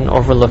pardon and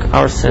overlook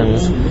our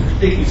sins.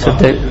 So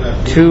the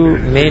two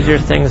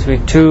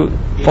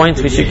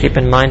points we should keep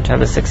in mind to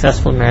have a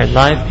successful married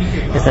life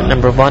is that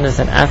number one is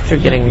that after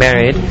getting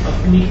married,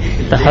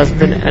 the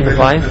husband and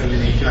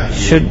wife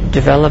should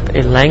develop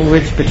a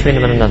language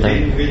between one another,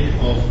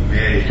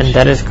 and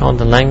that is called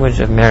the language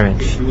of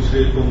marriage.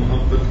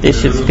 They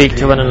should speak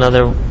to one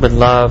another with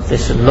love, they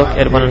should look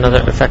at one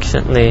another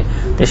affectionately,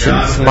 they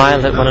should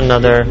smile at one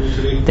another,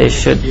 they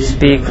should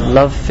speak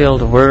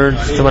love-filled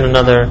words to one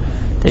another,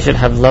 they should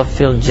have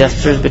love-filled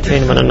gestures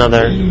between one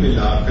another.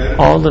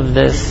 All of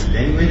this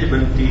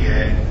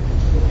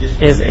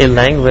is a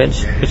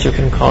language which you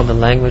can call the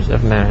language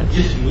of marriage.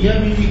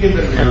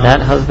 And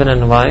that husband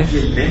and wife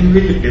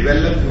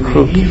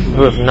who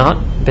have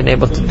not been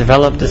able to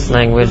develop this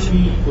language,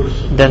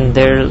 then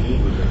their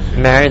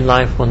married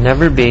life will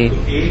never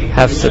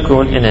have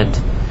sukoon in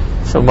it.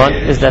 So one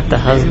is that the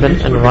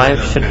husband and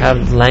wife should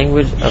have the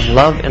language of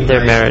love in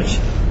their marriage,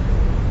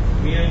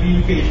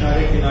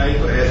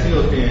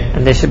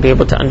 and they should be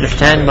able to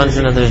understand one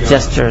another's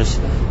gestures.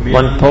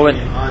 One poet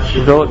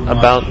wrote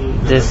about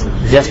these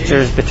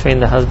gestures between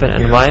the husband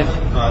and wife,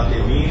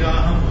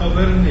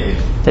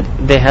 that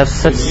they have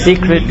such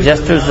secret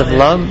gestures of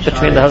love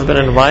between the husband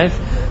and wife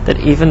that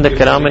even the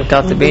Kiram and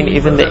Katibin,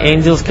 even the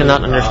angels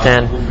cannot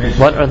understand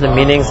what are the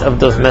meanings of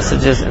those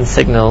messages and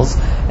signals,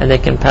 and they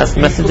can pass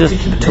messages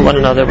to one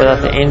another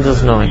without the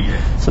angels knowing.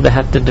 So they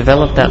have to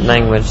develop that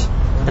language.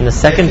 And the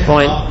second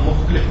point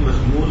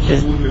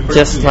is,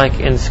 just like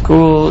in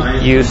school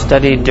you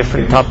study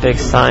different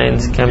topics,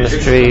 science,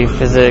 chemistry,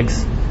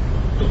 physics,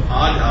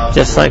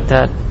 just like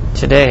that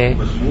today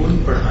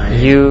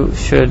you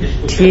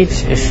should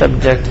teach a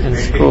subject in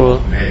school,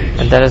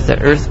 and that is the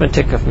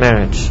arithmetic of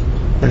marriage,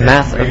 the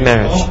math of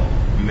marriage,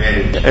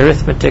 the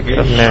arithmetic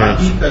of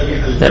marriage.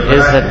 That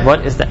is that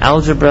what is the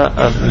algebra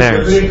of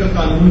marriage?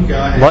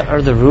 What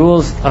are the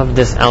rules of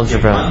this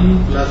algebra?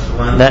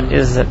 That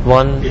is that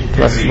 1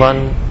 +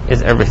 1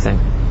 is everything.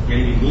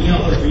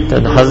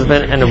 The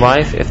husband and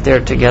wife, if they're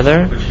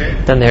together,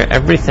 then they're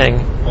everything,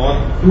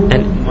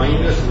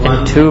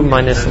 and 2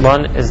 minus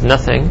 1 is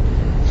nothing.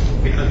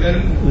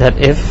 That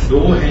if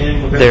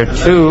they're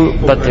two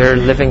but they're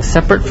living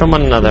separate from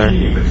one another,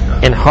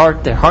 in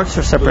heart their hearts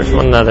are separate from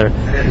one another,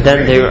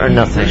 then they are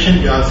nothing.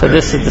 So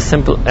this is the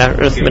simple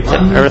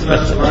arithmetical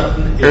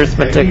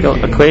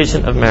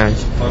equation of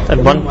marriage, that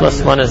 1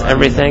 plus 1 is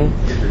everything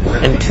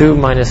and 2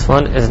 minus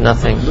 1 is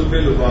nothing.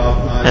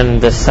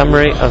 And the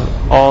summary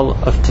of all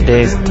of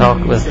today's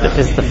talk is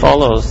as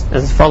follows: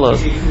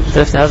 that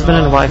if the husband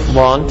and wife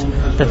want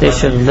that they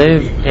should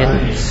live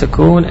in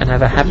sukoon and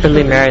have a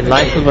happily married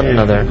life with one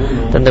another,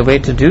 then the way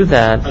to do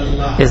that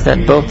is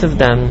that both of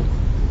them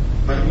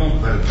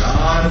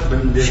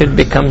should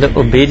become the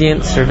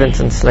obedient servants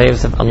and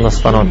slaves of Allah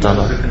subhanahu wa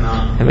ta'ala.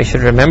 And we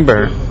should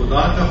remember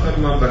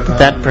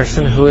that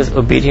person who is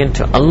obedient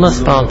to Allah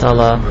subhanahu wa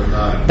ta'ala,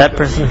 that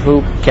person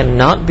who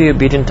cannot be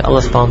obedient to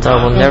Allah subhanahu wa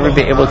ta'ala will never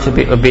be able to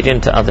be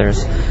obedient to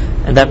others.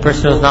 And that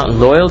person who is not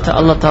loyal to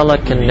Allah ta'ala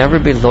can never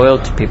be loyal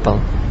to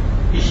people.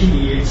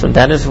 So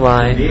that is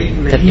why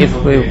that if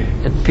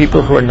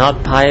people who are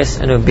not pious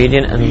and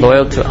obedient and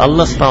loyal to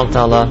Allah subhanahu wa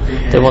ta'ala,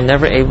 they will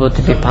never able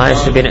to be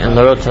pious, obedient and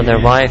loyal to their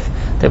wife.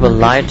 They will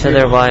lie to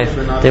their wife,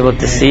 they will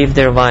deceive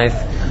their wife,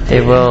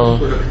 they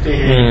will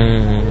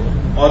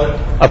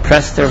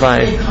oppress their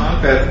wife,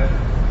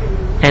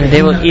 and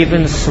they will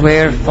even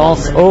swear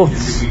false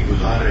oaths,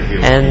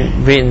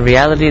 and in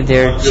reality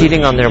they're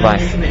cheating on their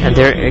wife and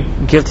they're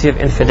guilty of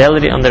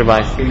infidelity on their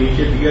wife.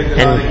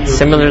 And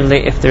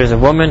similarly, if there's a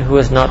woman who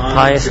is not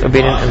pious,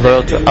 obedient and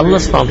loyal to Allah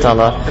subhanahu wa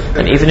ta'ala,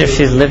 then even if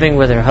she's living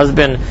with her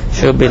husband,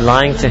 she'll be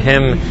lying to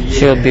him,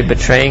 she'll be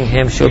betraying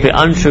him, she'll be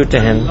untrue to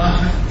him.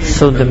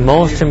 So the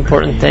most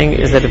important thing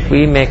is that if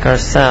we make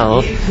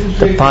ourselves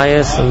the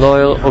pious,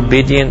 loyal,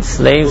 obedient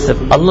slaves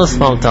of Allah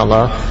subhanahu wa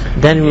ta'ala,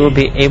 then we will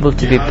be able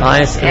to be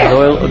pious and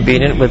loyal,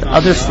 obedient with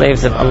other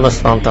slaves of Allah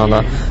subhanahu wa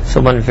ta'ala. So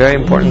one very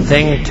important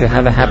thing to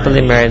have a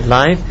happily married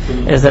life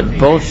is that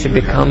both should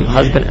become,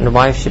 husband and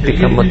wife should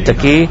become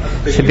muttaqi,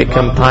 should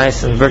become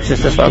pious and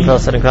virtuous. That's what Allah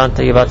said in Quran,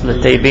 tayyibat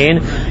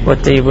lit-tayyibin wa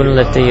tayyibun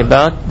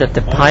lit-tayyibat, that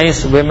the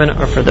pious women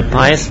are for the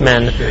pious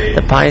men,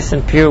 the pious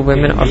and pure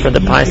women are for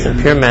the pious and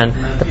pure men,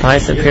 the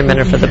pious and pure men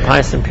are for the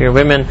pious and pure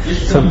women.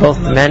 So both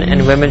men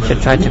and women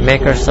should try to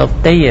make ourselves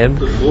tayyib.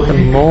 The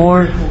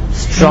more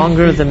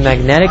stronger the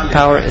magnetic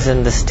power is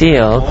in the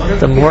steel,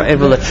 the more it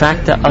will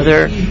attract the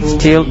other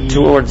steel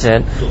towards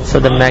it. So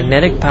the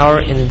magnetic power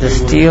in the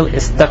steel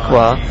is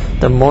taqwa.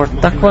 The more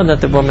taqwa that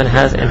the woman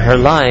has in her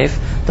life,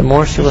 the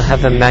more she will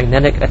have a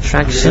magnetic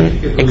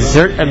attraction,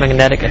 exert a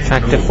magnetic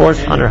attractive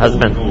force on her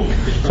husband.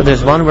 So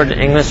there's one word in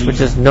English which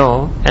is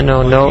no,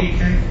 N-O, no,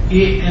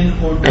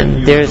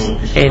 and there's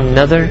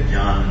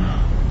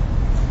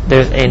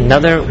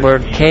another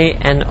word,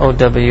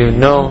 K-N-O-W,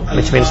 no,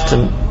 which means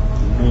to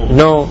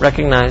know,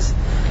 recognize.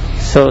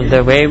 So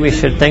the way we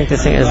should think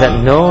this thing is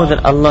that know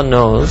that Allah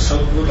knows.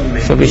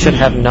 So we should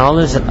have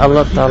knowledge that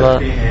Allah Ta'ala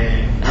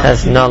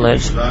has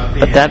knowledge.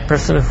 But that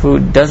person who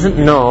doesn't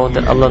know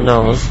that Allah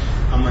knows,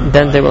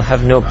 then they will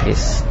have no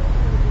peace.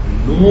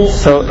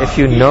 So if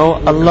you know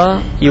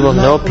Allah, you will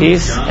know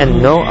peace,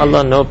 and know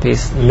Allah, no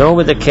peace. Know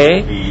with a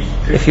K.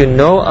 If you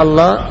know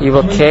Allah, you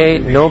will K,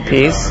 no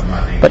peace.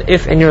 But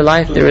if in your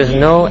life there is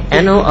no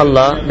N-O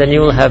Allah, then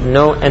you will have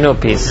no N-O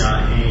peace.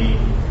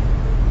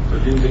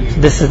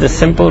 This is the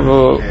simple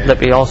rule that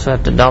we also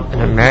have to adopt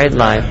in a married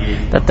life,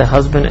 that the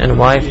husband and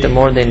wife, the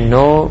more they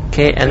know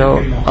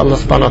K-N-O Allah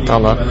subhanahu wa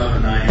ta'ala,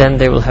 then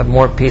they will have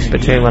more peace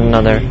between one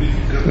another.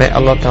 May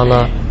Allah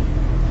ta'ala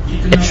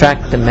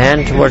attract the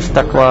man towards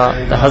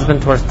taqwa, the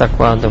husband towards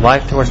taqwa, the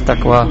wife towards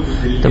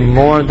taqwa. The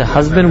more the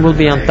husband will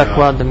be on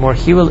taqwa, the more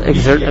he will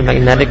exert a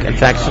magnetic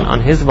attraction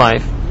on his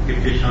wife.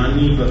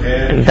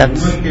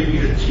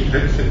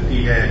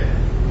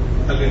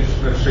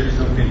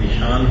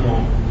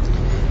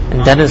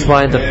 And that is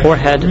why the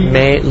forehead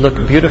may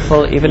look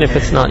beautiful even if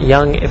it's not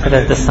young, if it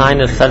has the sign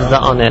of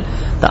sajda on it.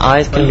 The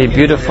eyes can be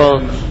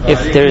beautiful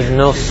if there is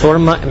no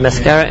surma,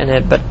 mascara in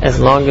it, but as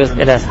long as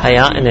it has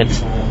haya in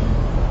it.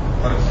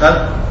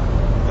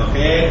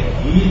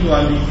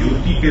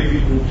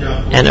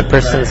 And a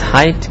person's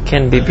height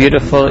can be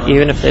beautiful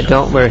even if they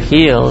don't wear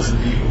heels,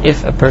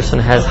 if a person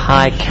has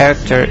high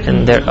character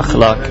in their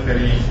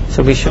akhlaq.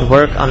 So we should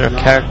work on our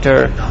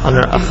character, on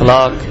our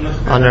akhlaq,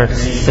 on our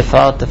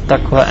sifat of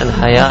taqwa and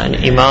haya and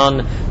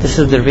iman. This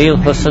is the real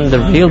husn, the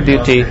real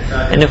beauty.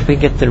 And if we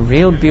get the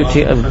real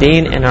beauty of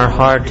deen in our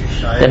heart,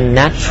 then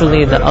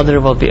naturally the other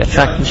will be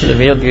attracted to the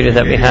real beauty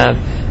that we have.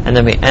 And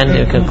then we end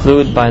and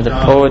conclude by the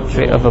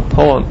poetry of a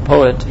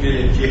poet,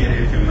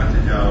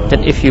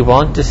 that if you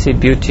want to see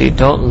beauty,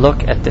 don't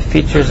look at the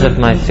features of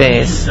my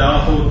face.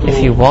 If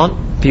you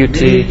want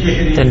beauty,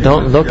 then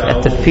don't look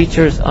at the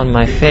features on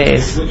my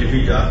face,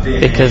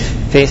 because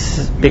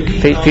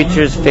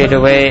features fade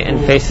away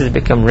and faces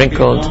become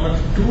wrinkled.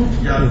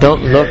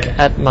 Don't look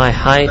at my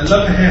height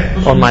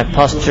or my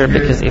posture,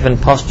 because even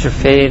posture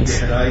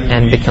fades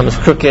and becomes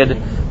crooked.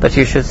 But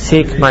you should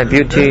seek my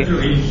beauty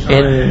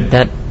in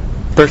that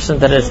person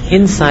that is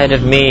inside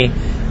of me,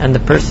 and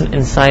the person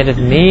inside of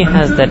me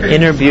has that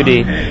inner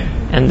beauty,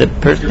 and the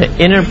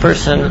inner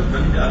person,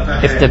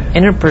 if the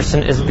inner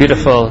person is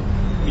beautiful,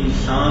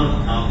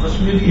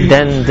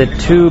 then the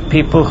two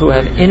people who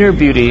have inner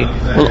beauty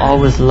will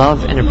always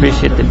love and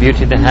appreciate the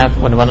beauty they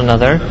have with one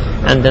another,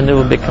 and then they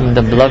will become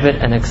the beloved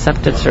and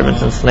accepted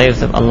servants and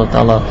slaves of Allah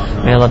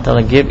Ta'ala. May Allah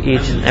Ta'ala give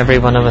each and every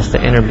one of us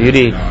the inner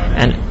beauty,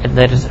 and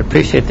let us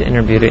appreciate the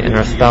inner beauty in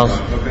our spouse.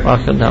 Wa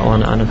akhir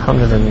da'wana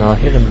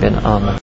alhamdulillahi rabbil alamin.